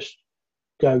setup and just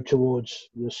go towards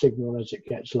the signal as it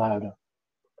gets louder.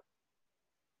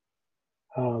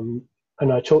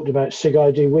 And I talked about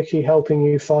SIG-ID Wiki helping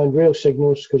you find real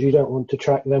signals, because you don't want to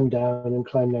track them down and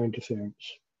claim their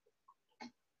interference.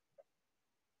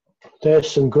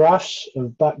 There's some graphs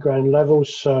of background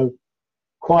levels. So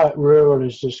quiet rural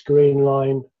is this green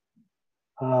line.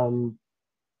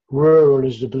 Rural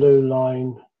is the blue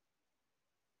line.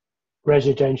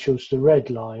 residential's the red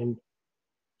line.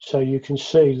 So you can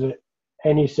see that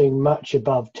anything much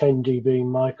above 10 dB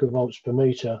microvolts per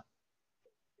meter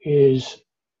is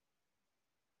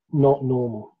not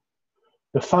normal.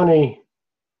 The funny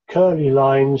curly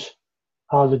lines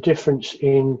are the difference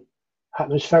in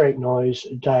atmospheric noise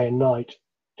day and night.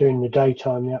 During the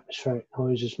daytime, the atmospheric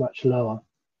noise is much lower.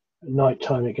 At night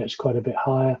time, it gets quite a bit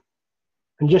higher.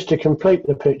 And just to complete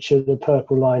the picture, the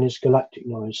purple line is galactic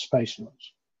noise, space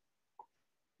noise.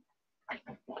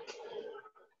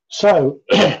 So,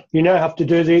 you now have to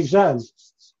do the exam.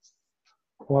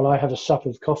 While I have a sup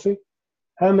of coffee.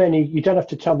 How many, you don't have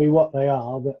to tell me what they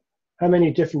are, but how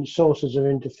many different sources of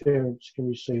interference can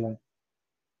you see there?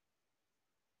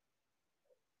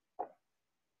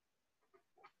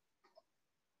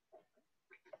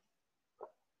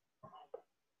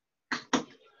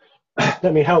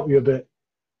 Let me help you a bit.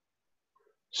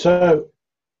 So,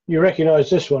 you recognise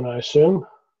this one, I assume.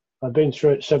 I've been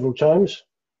through it several times.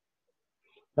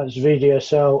 That's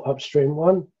VDSL upstream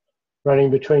 1,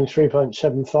 running between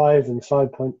 3.75 and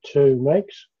 5.2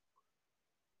 megs.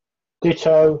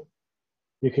 Ditto,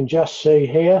 you can just see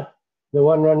here, the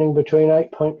one running between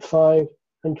 8.5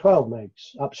 and 12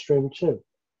 megs, upstream 2. Do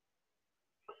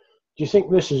you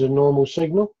think this is a normal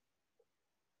signal?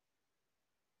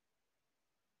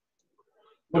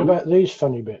 What about these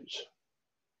funny bits?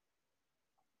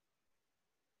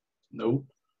 No.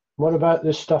 What about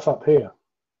this stuff up here?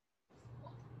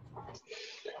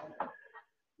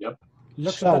 Yep.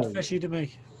 Looks a bit fishy to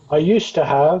me. I used to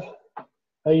have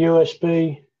a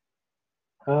USB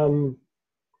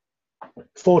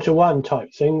 4-to-1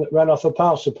 type thing that ran off a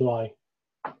power supply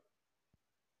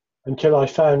until I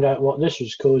found out what this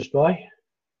was caused by.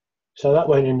 So that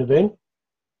went in the bin.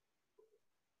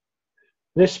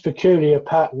 This peculiar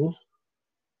pattern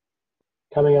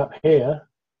coming up here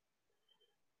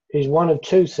is one of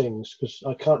two things, because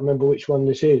I can't remember which one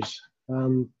this is.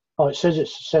 It says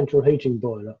it's a central heating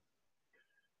boiler.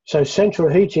 So central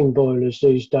heating boilers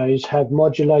these days have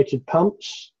modulated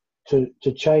pumps to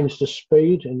change the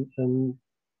speed, and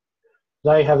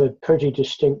they have a pretty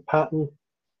distinct pattern,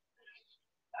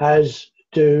 as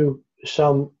do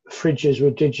some fridges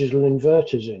with digital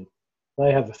inverters in.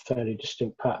 They have a fairly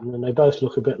distinct pattern, and they both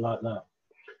look a bit like that.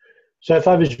 So if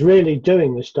I was really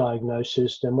doing this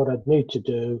diagnosis, then what I'd need to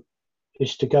do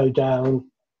is to go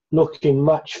down, look in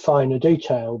much finer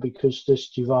detail, because this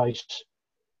device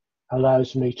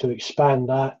allows me to expand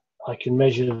that. I can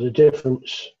measure the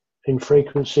difference in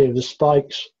frequency of the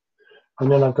spikes, and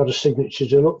then I've got a signature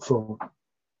to look for.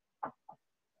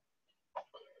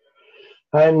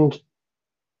 And,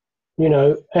 you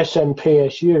know,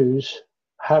 SMPSUs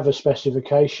have a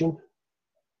specification,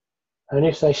 and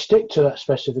if they stick to that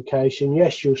specification,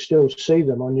 yes, you'll still see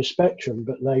them on your spectrum,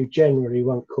 but they generally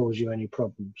won't cause you any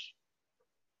problems.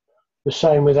 The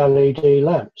same with LED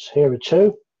lamps. Here are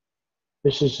two.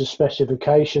 This is the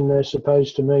specification they're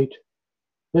supposed to meet.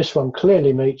 This one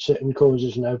clearly meets it and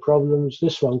causes no problems.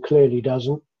 This one clearly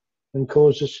doesn't and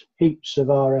causes heaps of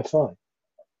RFI.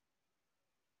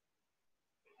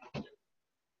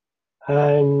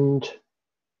 And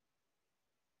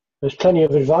there's plenty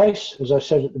of advice, as I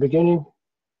said at the beginning,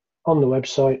 on the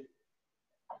website.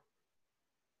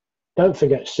 Don't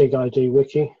forget SIG-ID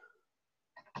Wiki.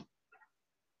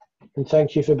 And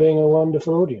thank you for being a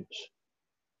wonderful audience.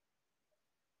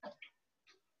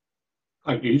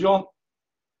 Thank you, John.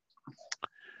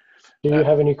 Do you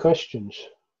have any questions?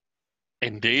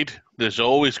 Indeed. There's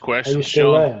always Are questions, you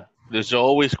still John. there? There's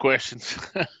always questions.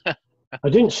 I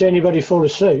didn't see anybody fall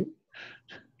asleep.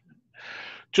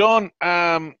 John,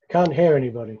 Can't hear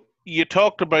anybody. you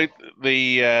talked about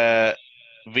the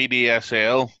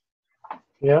VDSL.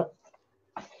 Yeah.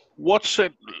 What's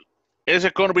it? Is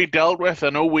it going to be dealt with? I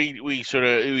know we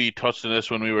touched on this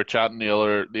when we were chatting the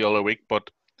other week, but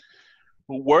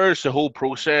where's the whole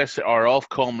process? Our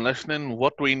Ofcom listening?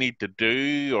 What do we need to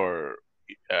do, or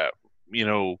you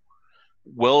know,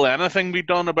 will anything be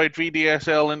done about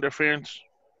VDSL interference?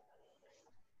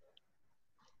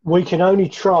 We can only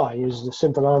try is the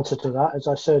simple answer to that. As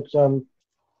I said,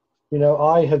 you know,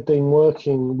 I have been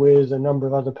working with a number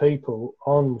of other people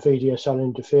on VDSL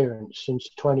interference since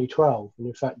 2012. And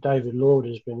in fact, David Lord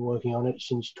has been working on it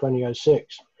since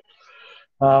 2006.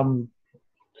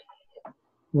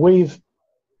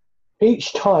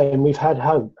 Each time we've had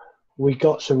hope. We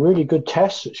got some really good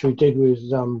tests, which we did with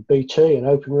BT and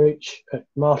OpenReach at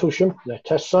Martlesham, their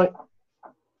test site.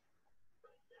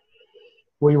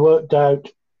 We worked out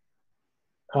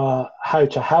how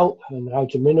to help and how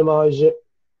to minimize it,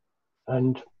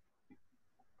 and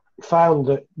found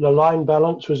that the line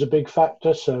balance was a big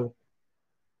factor. So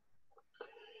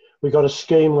We got a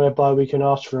scheme whereby we can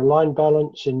ask for a line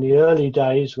balance. In the early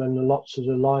days, when the lots of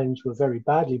the lines were very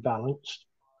badly balanced,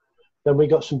 then we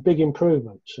got some big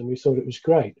improvements, and we thought it was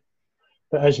great.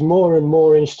 But as more and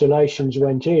more installations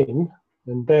went in,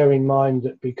 and bear in mind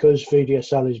that because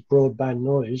VDSL is broadband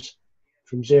noise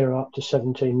from 0 up to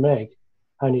 17 meg,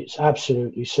 and it's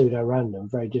absolutely pseudo-random,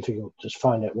 very difficult to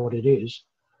find out what it is,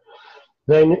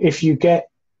 then if you get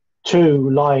two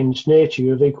lines near to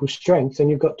you of equal strength, then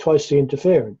you've got twice the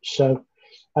interference. So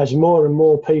as more and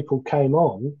more people came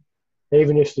on,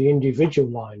 even if the individual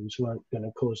lines weren't going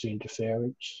to cause the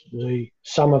interference,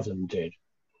 some of them did.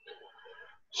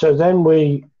 So then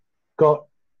we got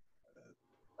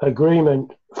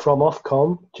agreement from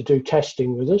Ofcom to do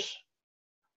testing with us,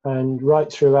 and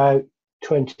right throughout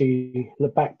the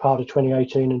back part of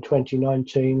 2018 and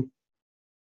 2019,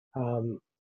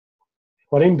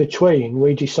 well, in between,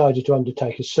 we decided to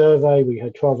undertake a survey. We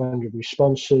had 1,200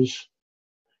 responses.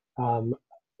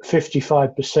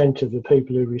 55% of the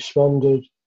people who responded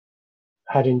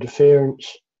had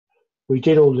interference. We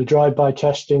did all the drive-by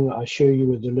testing that I show you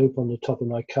with the loop on the top of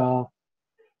my car,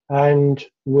 and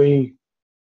we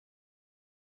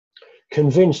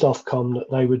convinced Ofcom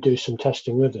that they would do some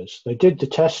testing with us. They did the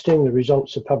testing, the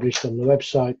results are published on the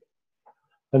website,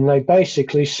 and they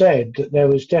basically said that there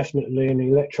was definitely an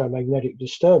electromagnetic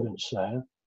disturbance there,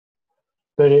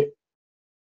 but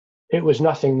it was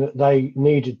nothing that they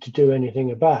needed to do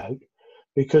anything about,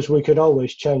 because we could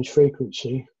always change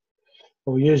frequency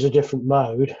or use a different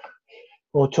mode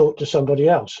or talk to somebody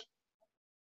else,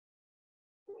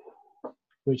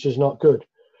 which is not good.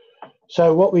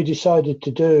 So what we decided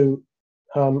to do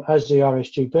as the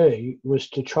RSGB was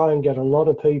to try and get a lot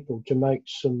of people to make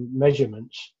some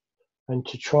measurements and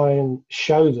to try and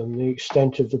show them the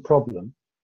extent of the problem.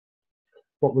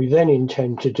 What we then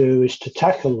intend to do is to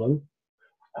tackle them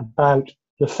about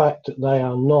the fact that they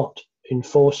are not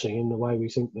enforcing in the way we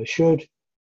think they should.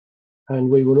 And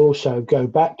we will also go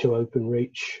back to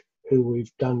OpenReach, who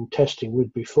we've done testing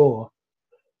with before,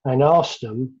 and ask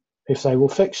them if they will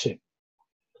fix it.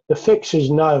 The fix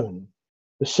is known.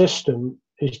 The system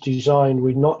is designed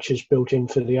with notches built in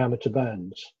for the amateur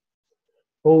bands.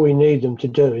 All we need them to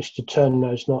do is to turn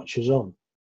those notches on.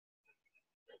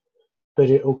 But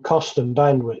it will cost them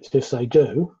bandwidth if they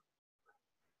do.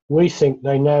 We think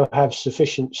they now have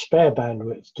sufficient spare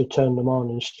bandwidth to turn them on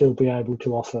and still be able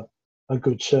to offer a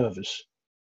good service.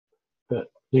 But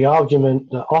the argument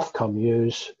that Ofcom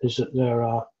use is that there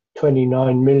are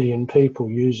 29 million people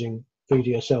using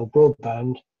VDSL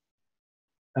broadband,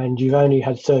 and you've only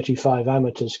had 35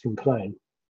 amateurs complain.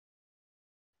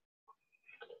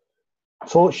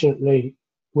 Fortunately,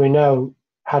 we now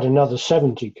had another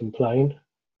 70 complain,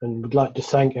 and would like to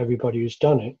thank everybody who's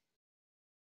done it.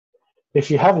 If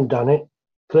you haven't done it,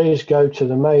 please go to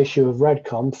the May issue of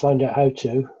Radcom, find out how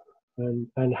to,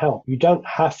 and help. You don't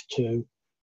have to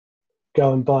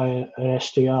go and buy an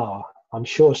SDR. I'm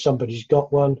sure somebody's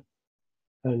got one.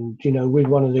 And, you know, with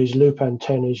one of these loop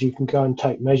antennas, you can go and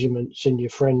take measurements in your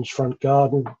friend's front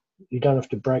garden. You don't have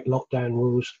to break lockdown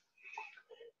rules.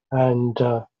 And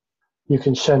you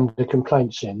can send the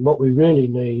complaints in. What we really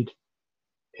need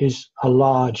is a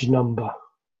large number.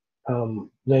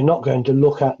 They're not going to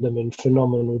look at them in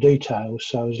phenomenal detail.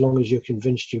 So as long as you're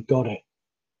convinced you've got it,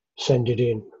 send it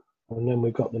in. And then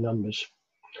we've got the numbers.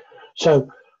 So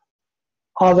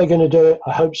are they going to do it?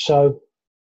 I hope so.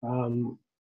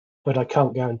 But I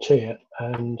can't guarantee it,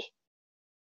 and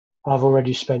I've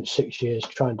already spent 6 years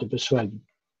trying to persuade them.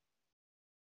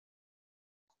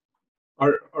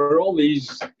 Are all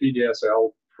these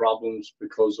VDSL problems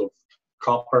because of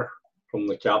copper from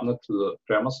the cabinet to the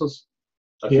premises?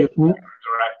 If you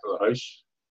direct to the house,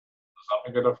 does that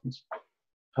make a difference?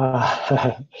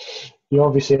 You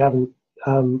obviously haven't.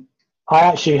 I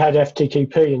actually had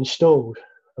FTTP installed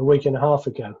a week and a half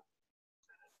ago.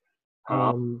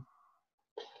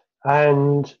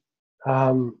 And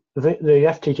the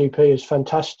FTTP is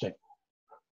fantastic,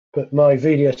 but my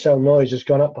VDSL noise has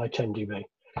gone up by 10 dB.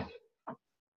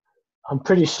 I'm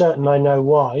pretty certain I know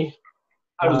why.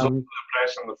 I was under the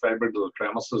impression the fibre to the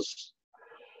premises.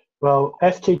 Well,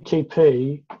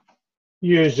 FTTP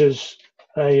uses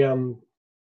a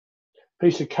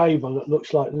piece of cable that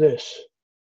looks like this.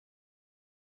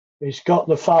 It's got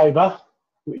the fibre,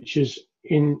 which is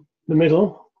in the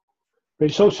middle, but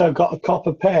it's also got a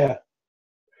copper pair.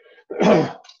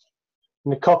 And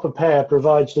the copper pair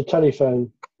provides the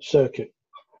telephone circuit.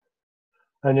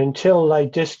 And until they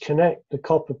disconnect the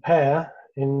copper pair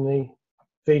in the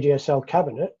VDSL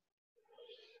cabinet,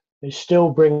 it's still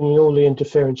bringing all the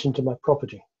interference into my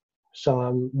property. So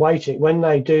I'm waiting. When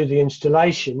they do the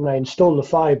installation, they install the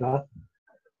fibre,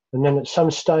 And then at some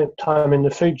time in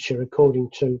the future, according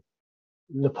to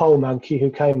the pole monkey who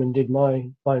came and did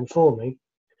mine for me,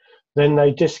 then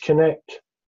they disconnect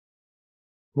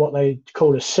what they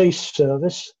call a cease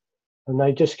service, and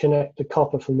they disconnect the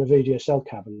copper from the VDSL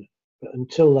cabinet. But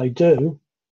until they do,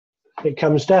 it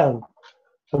comes down.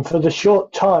 And for the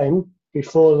short time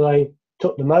before they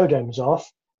took the modems off,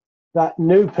 that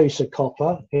new piece of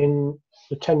copper in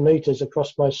the 10 meters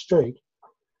across my street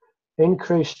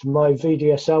increased my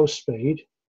VDSL speed.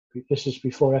 This is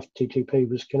before FTTP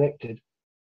was connected,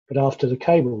 but after the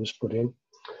cable was put in,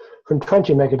 from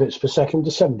 20 megabits per second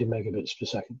to 70 megabits per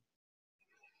second.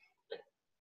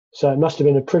 So it must have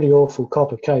been a pretty awful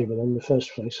copper cable in the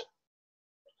first place.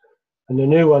 And the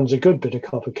new one's a good bit of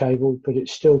copper cable, but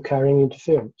it's still carrying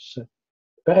interference. So,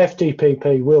 but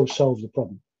FTTP will solve the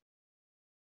problem.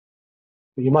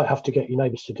 But you might have to get your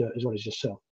neighbours to do it as well as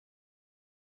yourself.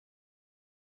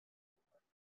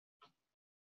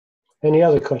 Any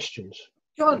other questions?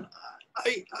 John,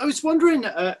 I was wondering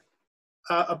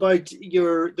about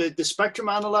the spectrum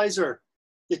analyzer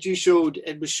that you showed.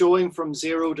 It was showing from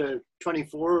 0 to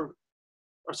 24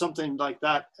 or something like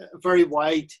that, a very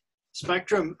wide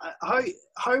spectrum.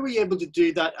 How were you able to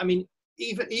do that? I mean,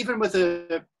 even with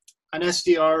an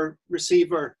SDR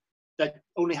receiver that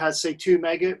only has, say, 2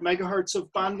 megahertz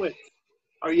of bandwidth,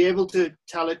 are you able to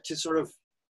tell it to sort of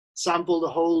sample the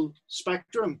whole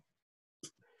spectrum?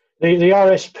 The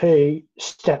RSP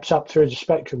steps up through the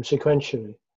spectrum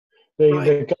sequentially.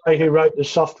 The guy who wrote the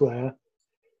software,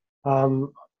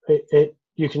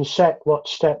 you can set what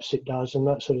steps it does and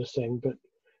that sort of thing, but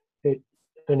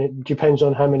it depends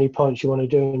on how many points you want to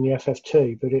do in the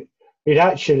FFT. But it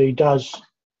actually does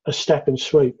a step and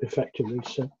sweep effectively.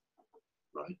 So,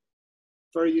 right,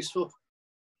 very useful.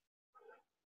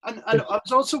 And I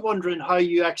was also wondering how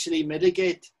you actually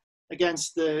mitigate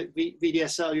against the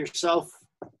VDSL yourself.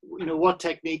 You know, what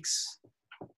techniques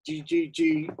do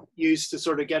you use to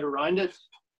sort of get around it?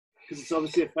 Because it's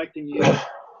obviously affecting you.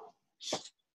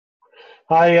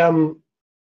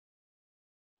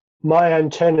 My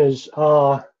antennas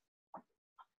are,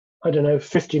 I don't know,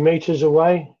 50 meters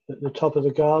away at the top of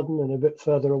the garden and a bit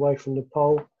further away from the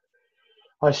pole.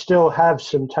 I still have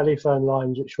some telephone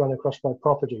lines which run across my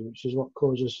property, which is what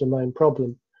causes the main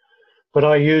problem. But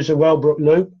I use a Wellbrook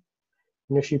loop.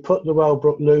 And if you put the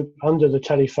Wellbrook loop under the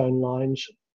telephone lines,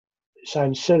 it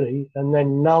sounds silly, and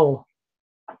then null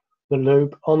the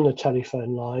loop on the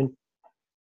telephone line,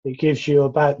 it gives you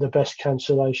about the best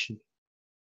cancellation.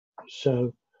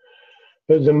 So,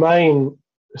 but the main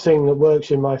thing that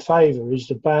works in my favor is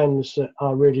the bands that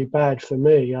are really bad for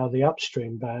me are the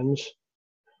upstream bands.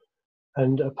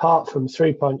 And apart from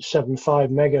 3.75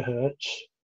 megahertz,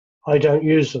 I don't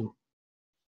use them.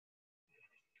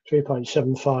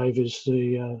 3.75 is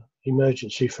the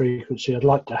emergency frequency. I'd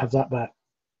like to have that back,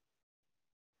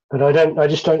 but I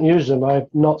just don't use them.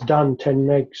 I've not done 10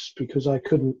 megs because I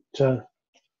couldn't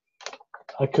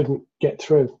get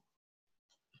through.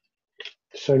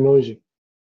 It's so noisy.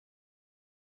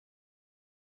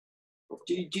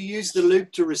 Do you use the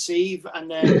loop to receive and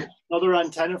then another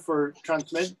antenna for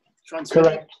transmitting?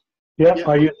 Correct. Yeah,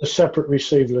 I use a separate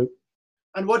receive loop.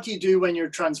 And what do you do when you're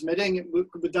transmitting?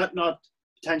 Would that not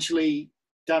potentially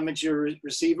damage your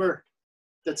receiver?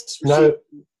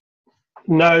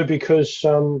 No, because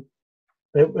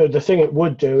the thing it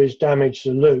would do is damage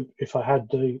the loop if I had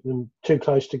them too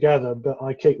close together, but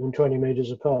I keep them 20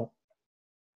 meters apart.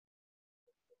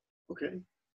 Okay.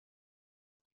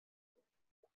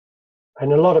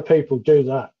 And a lot of people do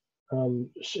that.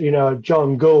 You know,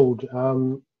 John Gould,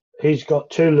 he's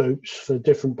got 2 loops for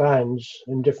different bands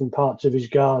in different parts of his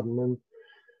garden,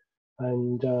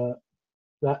 and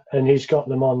he's got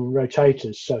them on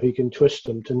rotators so he can twist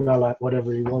them to null out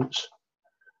whatever he wants.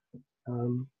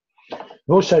 I've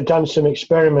also done some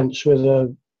experiments with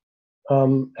a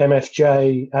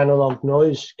MFJ analog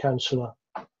noise canceller,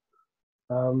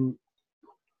 and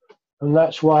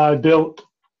that's why I built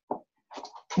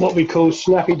what we call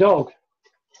Snappy Dog.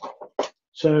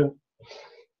 So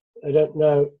I don't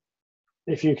know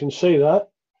if you can see that,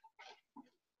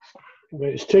 but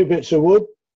it's 2 bits of wood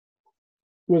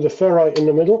with a ferrite in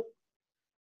the middle,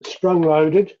 sprung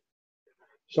loaded,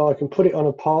 so I can put it on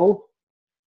a pole.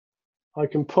 I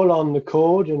can pull on the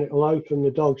cord and it will open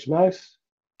the dog's mouth.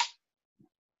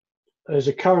 There's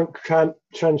a current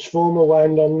transformer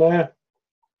wound on there.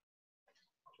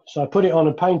 So I put it on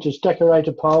a painter's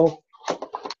decorator pole.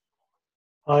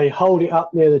 I hold it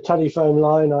up near the telephone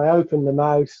line. I open the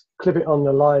mouth, clip it on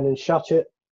the line and shut it.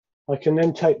 I can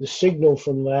then take the signal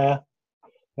from there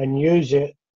and use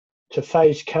it to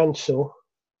phase cancel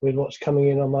with what's coming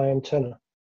in on my antenna.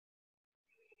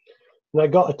 And I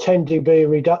got a 10 dB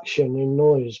reduction in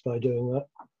noise by doing that,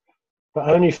 but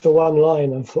only for one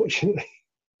line, unfortunately.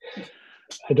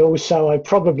 And also, I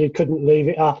probably couldn't leave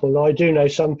it up, although I do know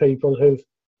some people who've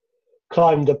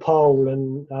climbed a pole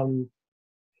and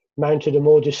mounted a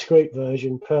more discreet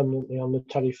version permanently on the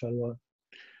telephone wire.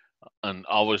 And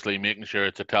obviously making sure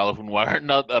it's a telephone wire,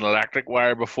 not an electric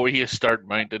wire, before you start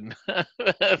mounting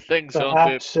things But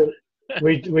onto it.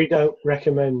 absolutely, we don't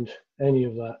recommend any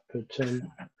of that, but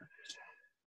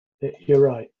you're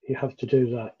right, you have to do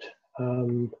that.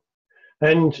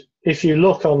 And if you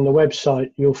look on the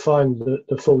website, you'll find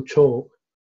the full talk.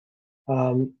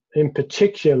 In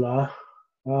particular,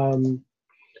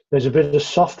 there's a bit of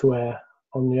software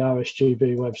on the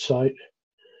RSGB website.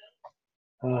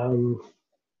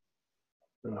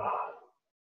 Which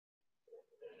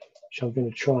I'm going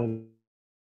to try and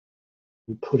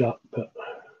put up, but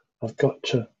I've got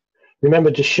to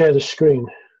remember to share the screen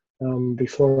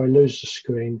before I lose the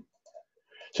screen.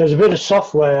 So there's a bit of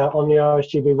software on the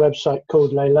RSGB website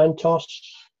called Leilantos,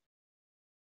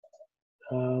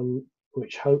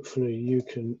 which hopefully you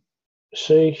can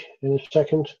see in a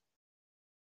second.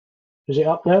 Is it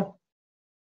up now?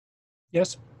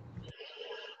 Yes.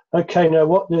 Okay,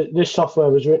 now this software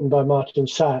was written by Martin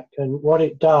Sack, and what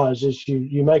it does is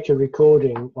you make a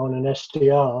recording on an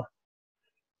SDR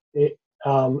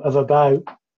of about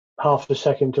half a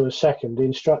second to a second. The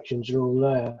instructions are all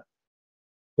there.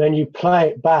 Then you play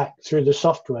it back through the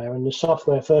software, and the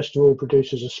software first of all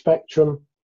produces a spectrum,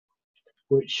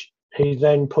 which he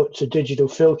then puts a digital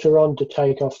filter on to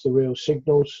take off the real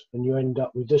signals, and you end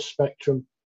up with this spectrum.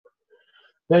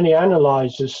 Then he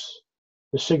analyzes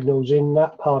the signals in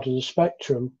that part of the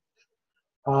spectrum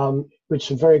with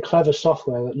some very clever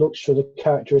software that looks for the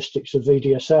characteristics of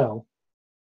VDSL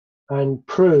and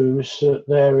proves that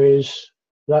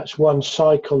that's one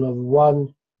cycle of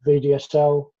one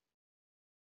VDSL.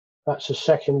 That's a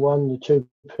second one, the two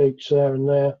peaks there, and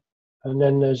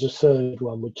then there's a third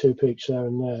one with two peaks there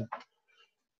and there.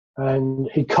 And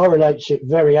he correlates it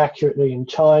very accurately in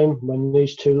time. When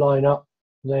these two line up,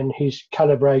 then he's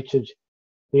calibrated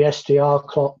the SDR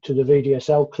clock to the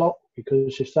VDSL clock,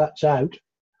 because if that's out,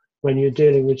 when you're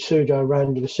dealing with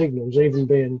pseudo-random signals, even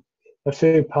being a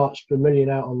few parts per million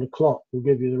out on the clock will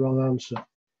give you the wrong answer.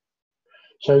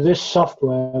 So this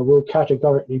software will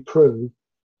categorically prove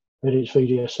that it's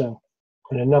VDSL,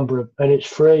 and it's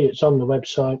free, it's on the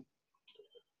website.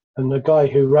 And the guy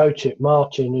who wrote it,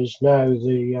 Martin, is now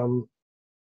the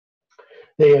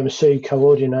EMC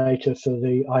coordinator for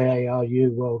the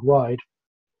IARU worldwide.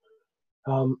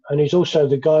 And he's also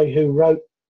the guy who wrote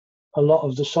a lot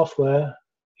of the software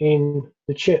in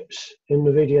the chips in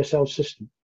the VDSL system,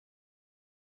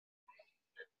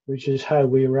 which is how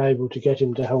we were able to get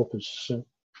him to help us. So.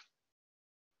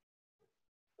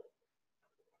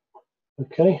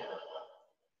 Okay.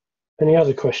 Any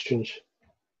other questions?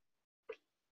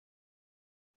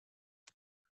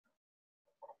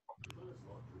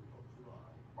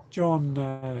 John,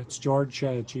 it's George,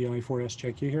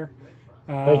 GI4SJQ here.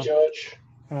 Hi, George.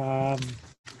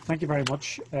 Thank you very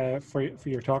much for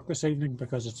your talk this evening,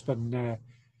 because it's been,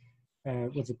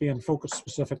 with it being focused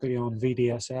specifically on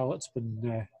VDSL, it's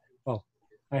been, well,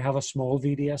 I have a small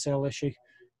VDSL issue.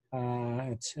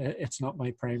 It's not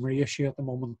my primary issue at the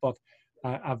moment, but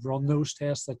I've run those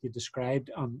tests that you described,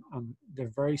 and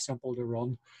they're very simple to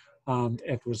run, and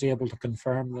it was able to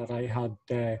confirm that I had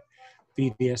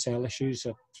VDSL issues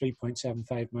at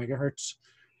 3.75 megahertz.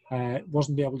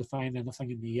 Wasn't able to find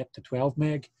anything in the 8 to 12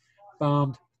 meg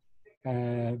band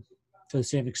to the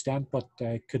same extent, but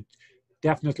could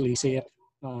definitely see it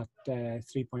at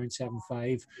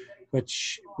 3.75,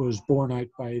 which was borne out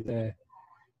by the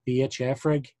HF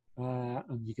rig,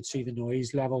 and you could see the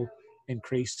noise level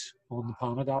increase on the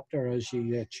pan adapter as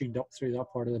you tuned up through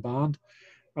that part of the band.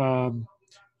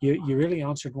 You really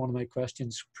answered one of my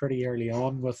questions pretty early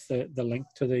on with the link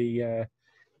to the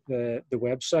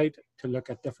website to look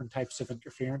at different types of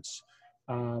interference.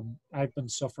 I've been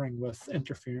suffering with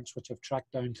interference which I've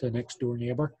tracked down to the next door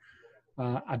neighbor.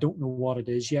 I don't know what it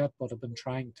is yet, but I've been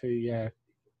trying to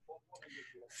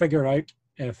figure out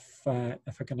if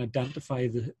I can identify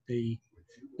the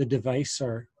device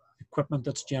or equipment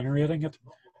that's generating it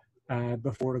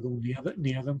before I go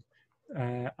near them.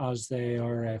 As they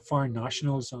are foreign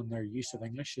nationals and their use of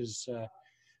English is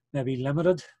maybe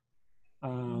limited.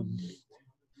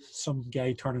 Some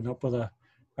guy turning up with a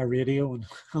radio and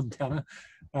antenna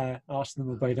asking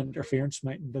them about interference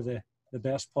mightn't be the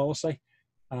best policy.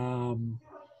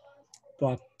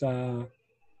 But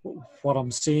what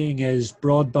I'm seeing is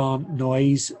broadband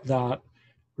noise that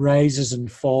rises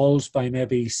and falls by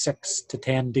maybe 6 to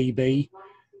 10 dB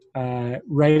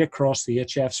right across the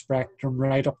HF spectrum,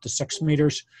 right up to 6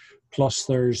 meters. Plus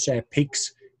there's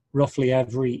peaks roughly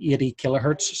every 80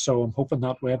 kilohertz. So I'm hoping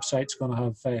that website's going to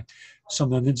have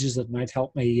some images that might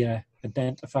help me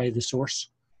identify the source.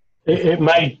 It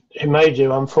may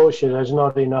do. Unfortunately, there's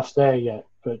not enough there yet.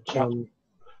 But Yeah.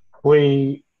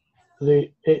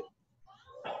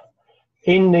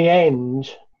 In the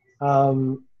end,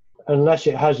 unless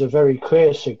it has a very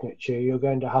clear signature, you're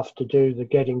going to have to do the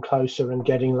getting closer and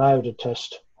getting louder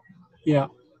test. Yeah.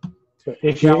 But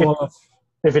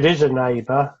if it is a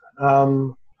neighbour,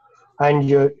 and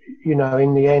you know,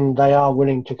 in the end they are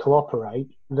willing to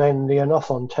cooperate, then the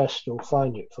enough-on test will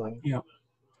find it for you. Yeah.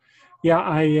 Yeah,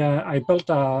 I built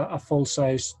a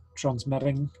full-size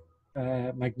transmitting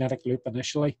magnetic loop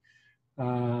initially,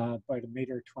 about 1.20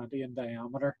 meters in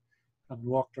diameter, and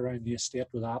walked around the estate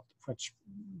with that, which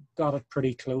got it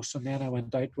pretty close. And then I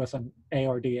went out with an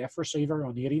ARDF receiver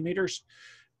on 80 meters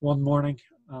one morning,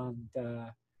 and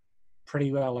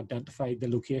pretty well identified the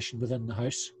location within the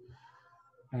house,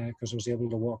 because I was able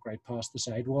to walk right past the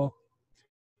sidewall.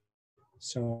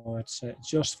 So it's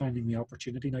just finding the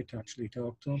opportunity now to actually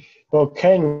talk to them. Well,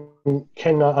 Ken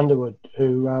Underwood,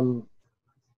 who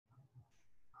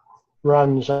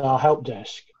runs our help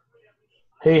desk,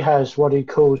 he has what he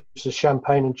calls the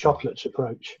champagne and chocolates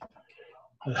approach,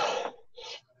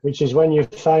 which is when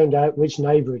you've found out which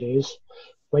neighbour it is,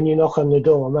 when you knock on the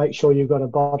door, make sure you've got a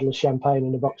bottle of champagne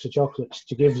and a box of chocolates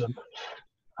to give them,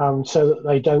 so that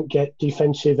they don't get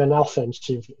defensive and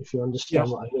offensive, if you understand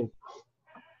what I mean.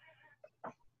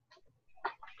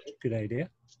 Good idea.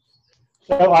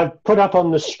 So I put up on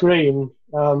the screen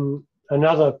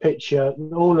another picture.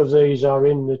 All of these are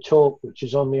in the talk, which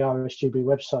is on the RSGB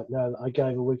website now, that I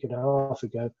gave a week and a half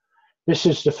ago. This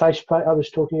is the faceplate I was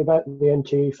talking about, the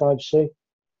NTE5C.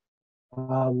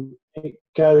 It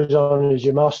goes on as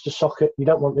your master socket. You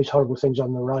don't want these horrible things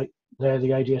on the right. They're the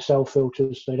ADSL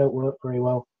filters. They don't work very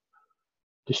well.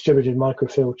 Distributed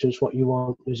microfilters, what you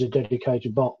want is a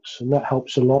dedicated box, and that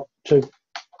helps a lot too.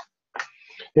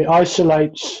 It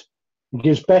isolates,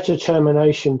 gives better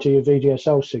termination to your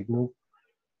VDSL signal,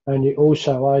 and it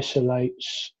also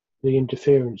isolates the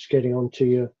interference getting onto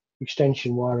your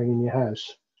extension wiring in your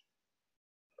house.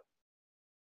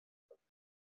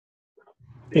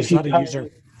 Is that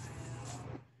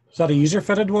a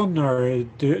user-fitted one, or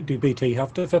do BT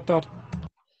have to fit that?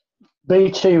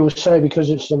 BT will say, because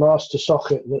it's the master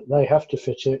socket, that they have to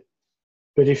fit it.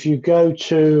 But if you go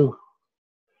to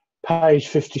page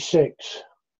 56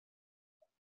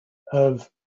 of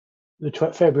the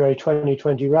February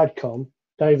 2020 RADCOM,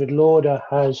 David Lauder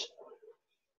has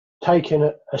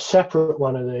taken a separate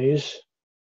one of these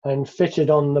and fitted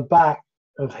on the back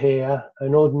of here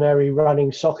an ordinary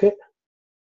running socket,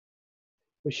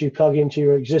 which you plug into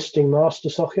your existing master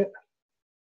socket.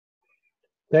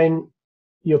 Then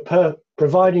you're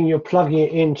providing you're plugging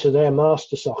it into their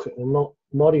master socket and not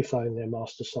modifying their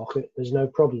master socket, there's no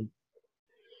problem.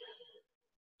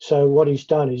 So what he's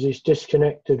done is he's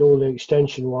disconnected all the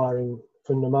extension wiring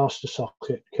from the master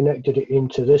socket, connected it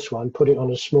into this one, put it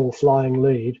on a small flying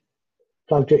lead,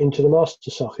 plugged it into the master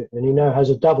socket, and he now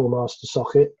has a double master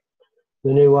socket,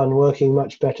 the new one working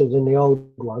much better than the old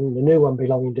one, the new one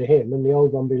belonging to him and the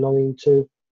old one belonging to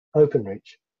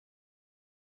OpenReach.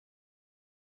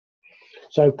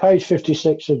 So page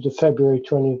 56 of the February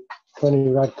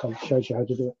 2020 RADCOM shows you how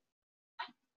to do it.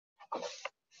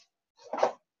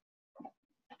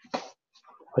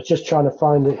 I was just trying to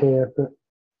find it here, but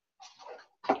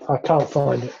I can't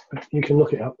find it. You can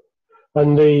look it up.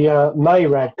 And the May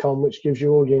RADCOM, which gives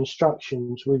you all the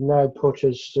instructions, we've now put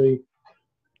as the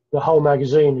whole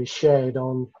magazine is shared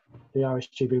on the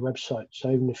RSGB website.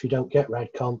 So even if you don't get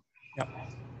RADCOM,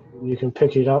 you can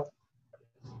pick it up.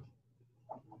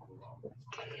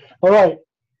 All right.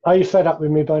 Are you fed up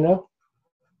with me by now?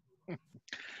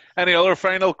 Any other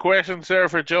final questions there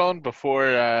for John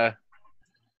before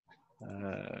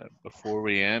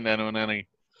we end? Anyone any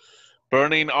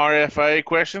burning RFI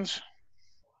questions?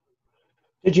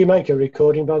 Did you make a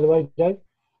recording, by the way, Dave?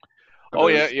 Oh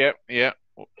yeah.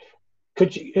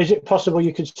 Is it possible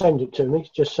you could send it to me,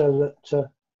 just so that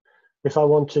if I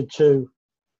wanted to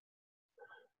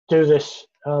do this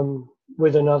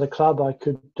with another club, I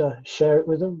could share it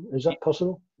with them? Is that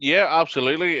possible? Yeah,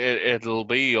 absolutely. It'll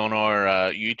be on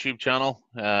our YouTube channel.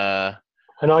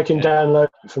 And I can download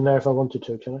it from there if I wanted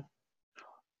to, can I?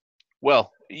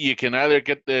 Well, you can either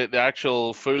get the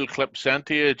actual full clip sent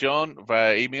to you, John,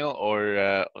 via email,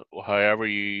 or however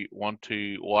you want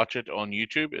to watch it on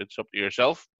YouTube. It's up to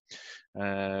yourself.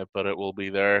 But it will be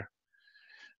there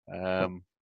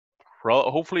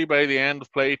hopefully by the end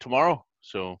of play tomorrow.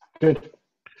 So good.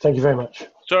 Thank you very much.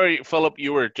 Sorry, Philip,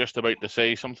 you were just about to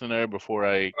say something there before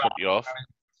I cut you off.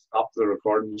 Stop the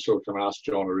recording so I can ask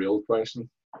John a real question.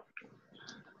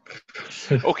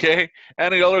 Okay.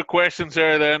 Any other questions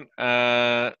there then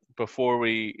before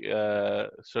we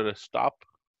sort of stop?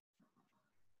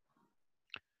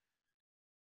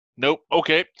 Nope.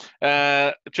 Okay.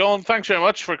 John, thanks very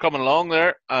much for coming along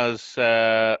there. As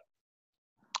that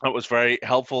was very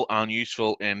helpful and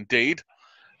useful indeed.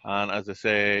 And as I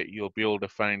say, you'll be able to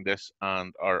find this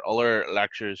and our other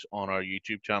lectures on our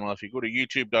YouTube channel. If you go to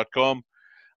youtube.com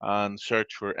and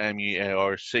search for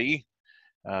MUARC,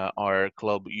 our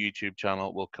club YouTube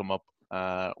channel will come up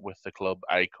with the club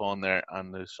icon there,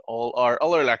 and there's all our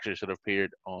other lectures that have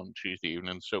appeared on Tuesday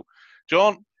evenings. So,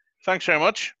 John, thanks very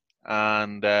much,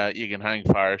 and you can hang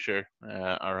fire sure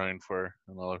around for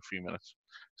another few minutes.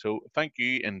 So, thank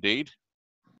you indeed.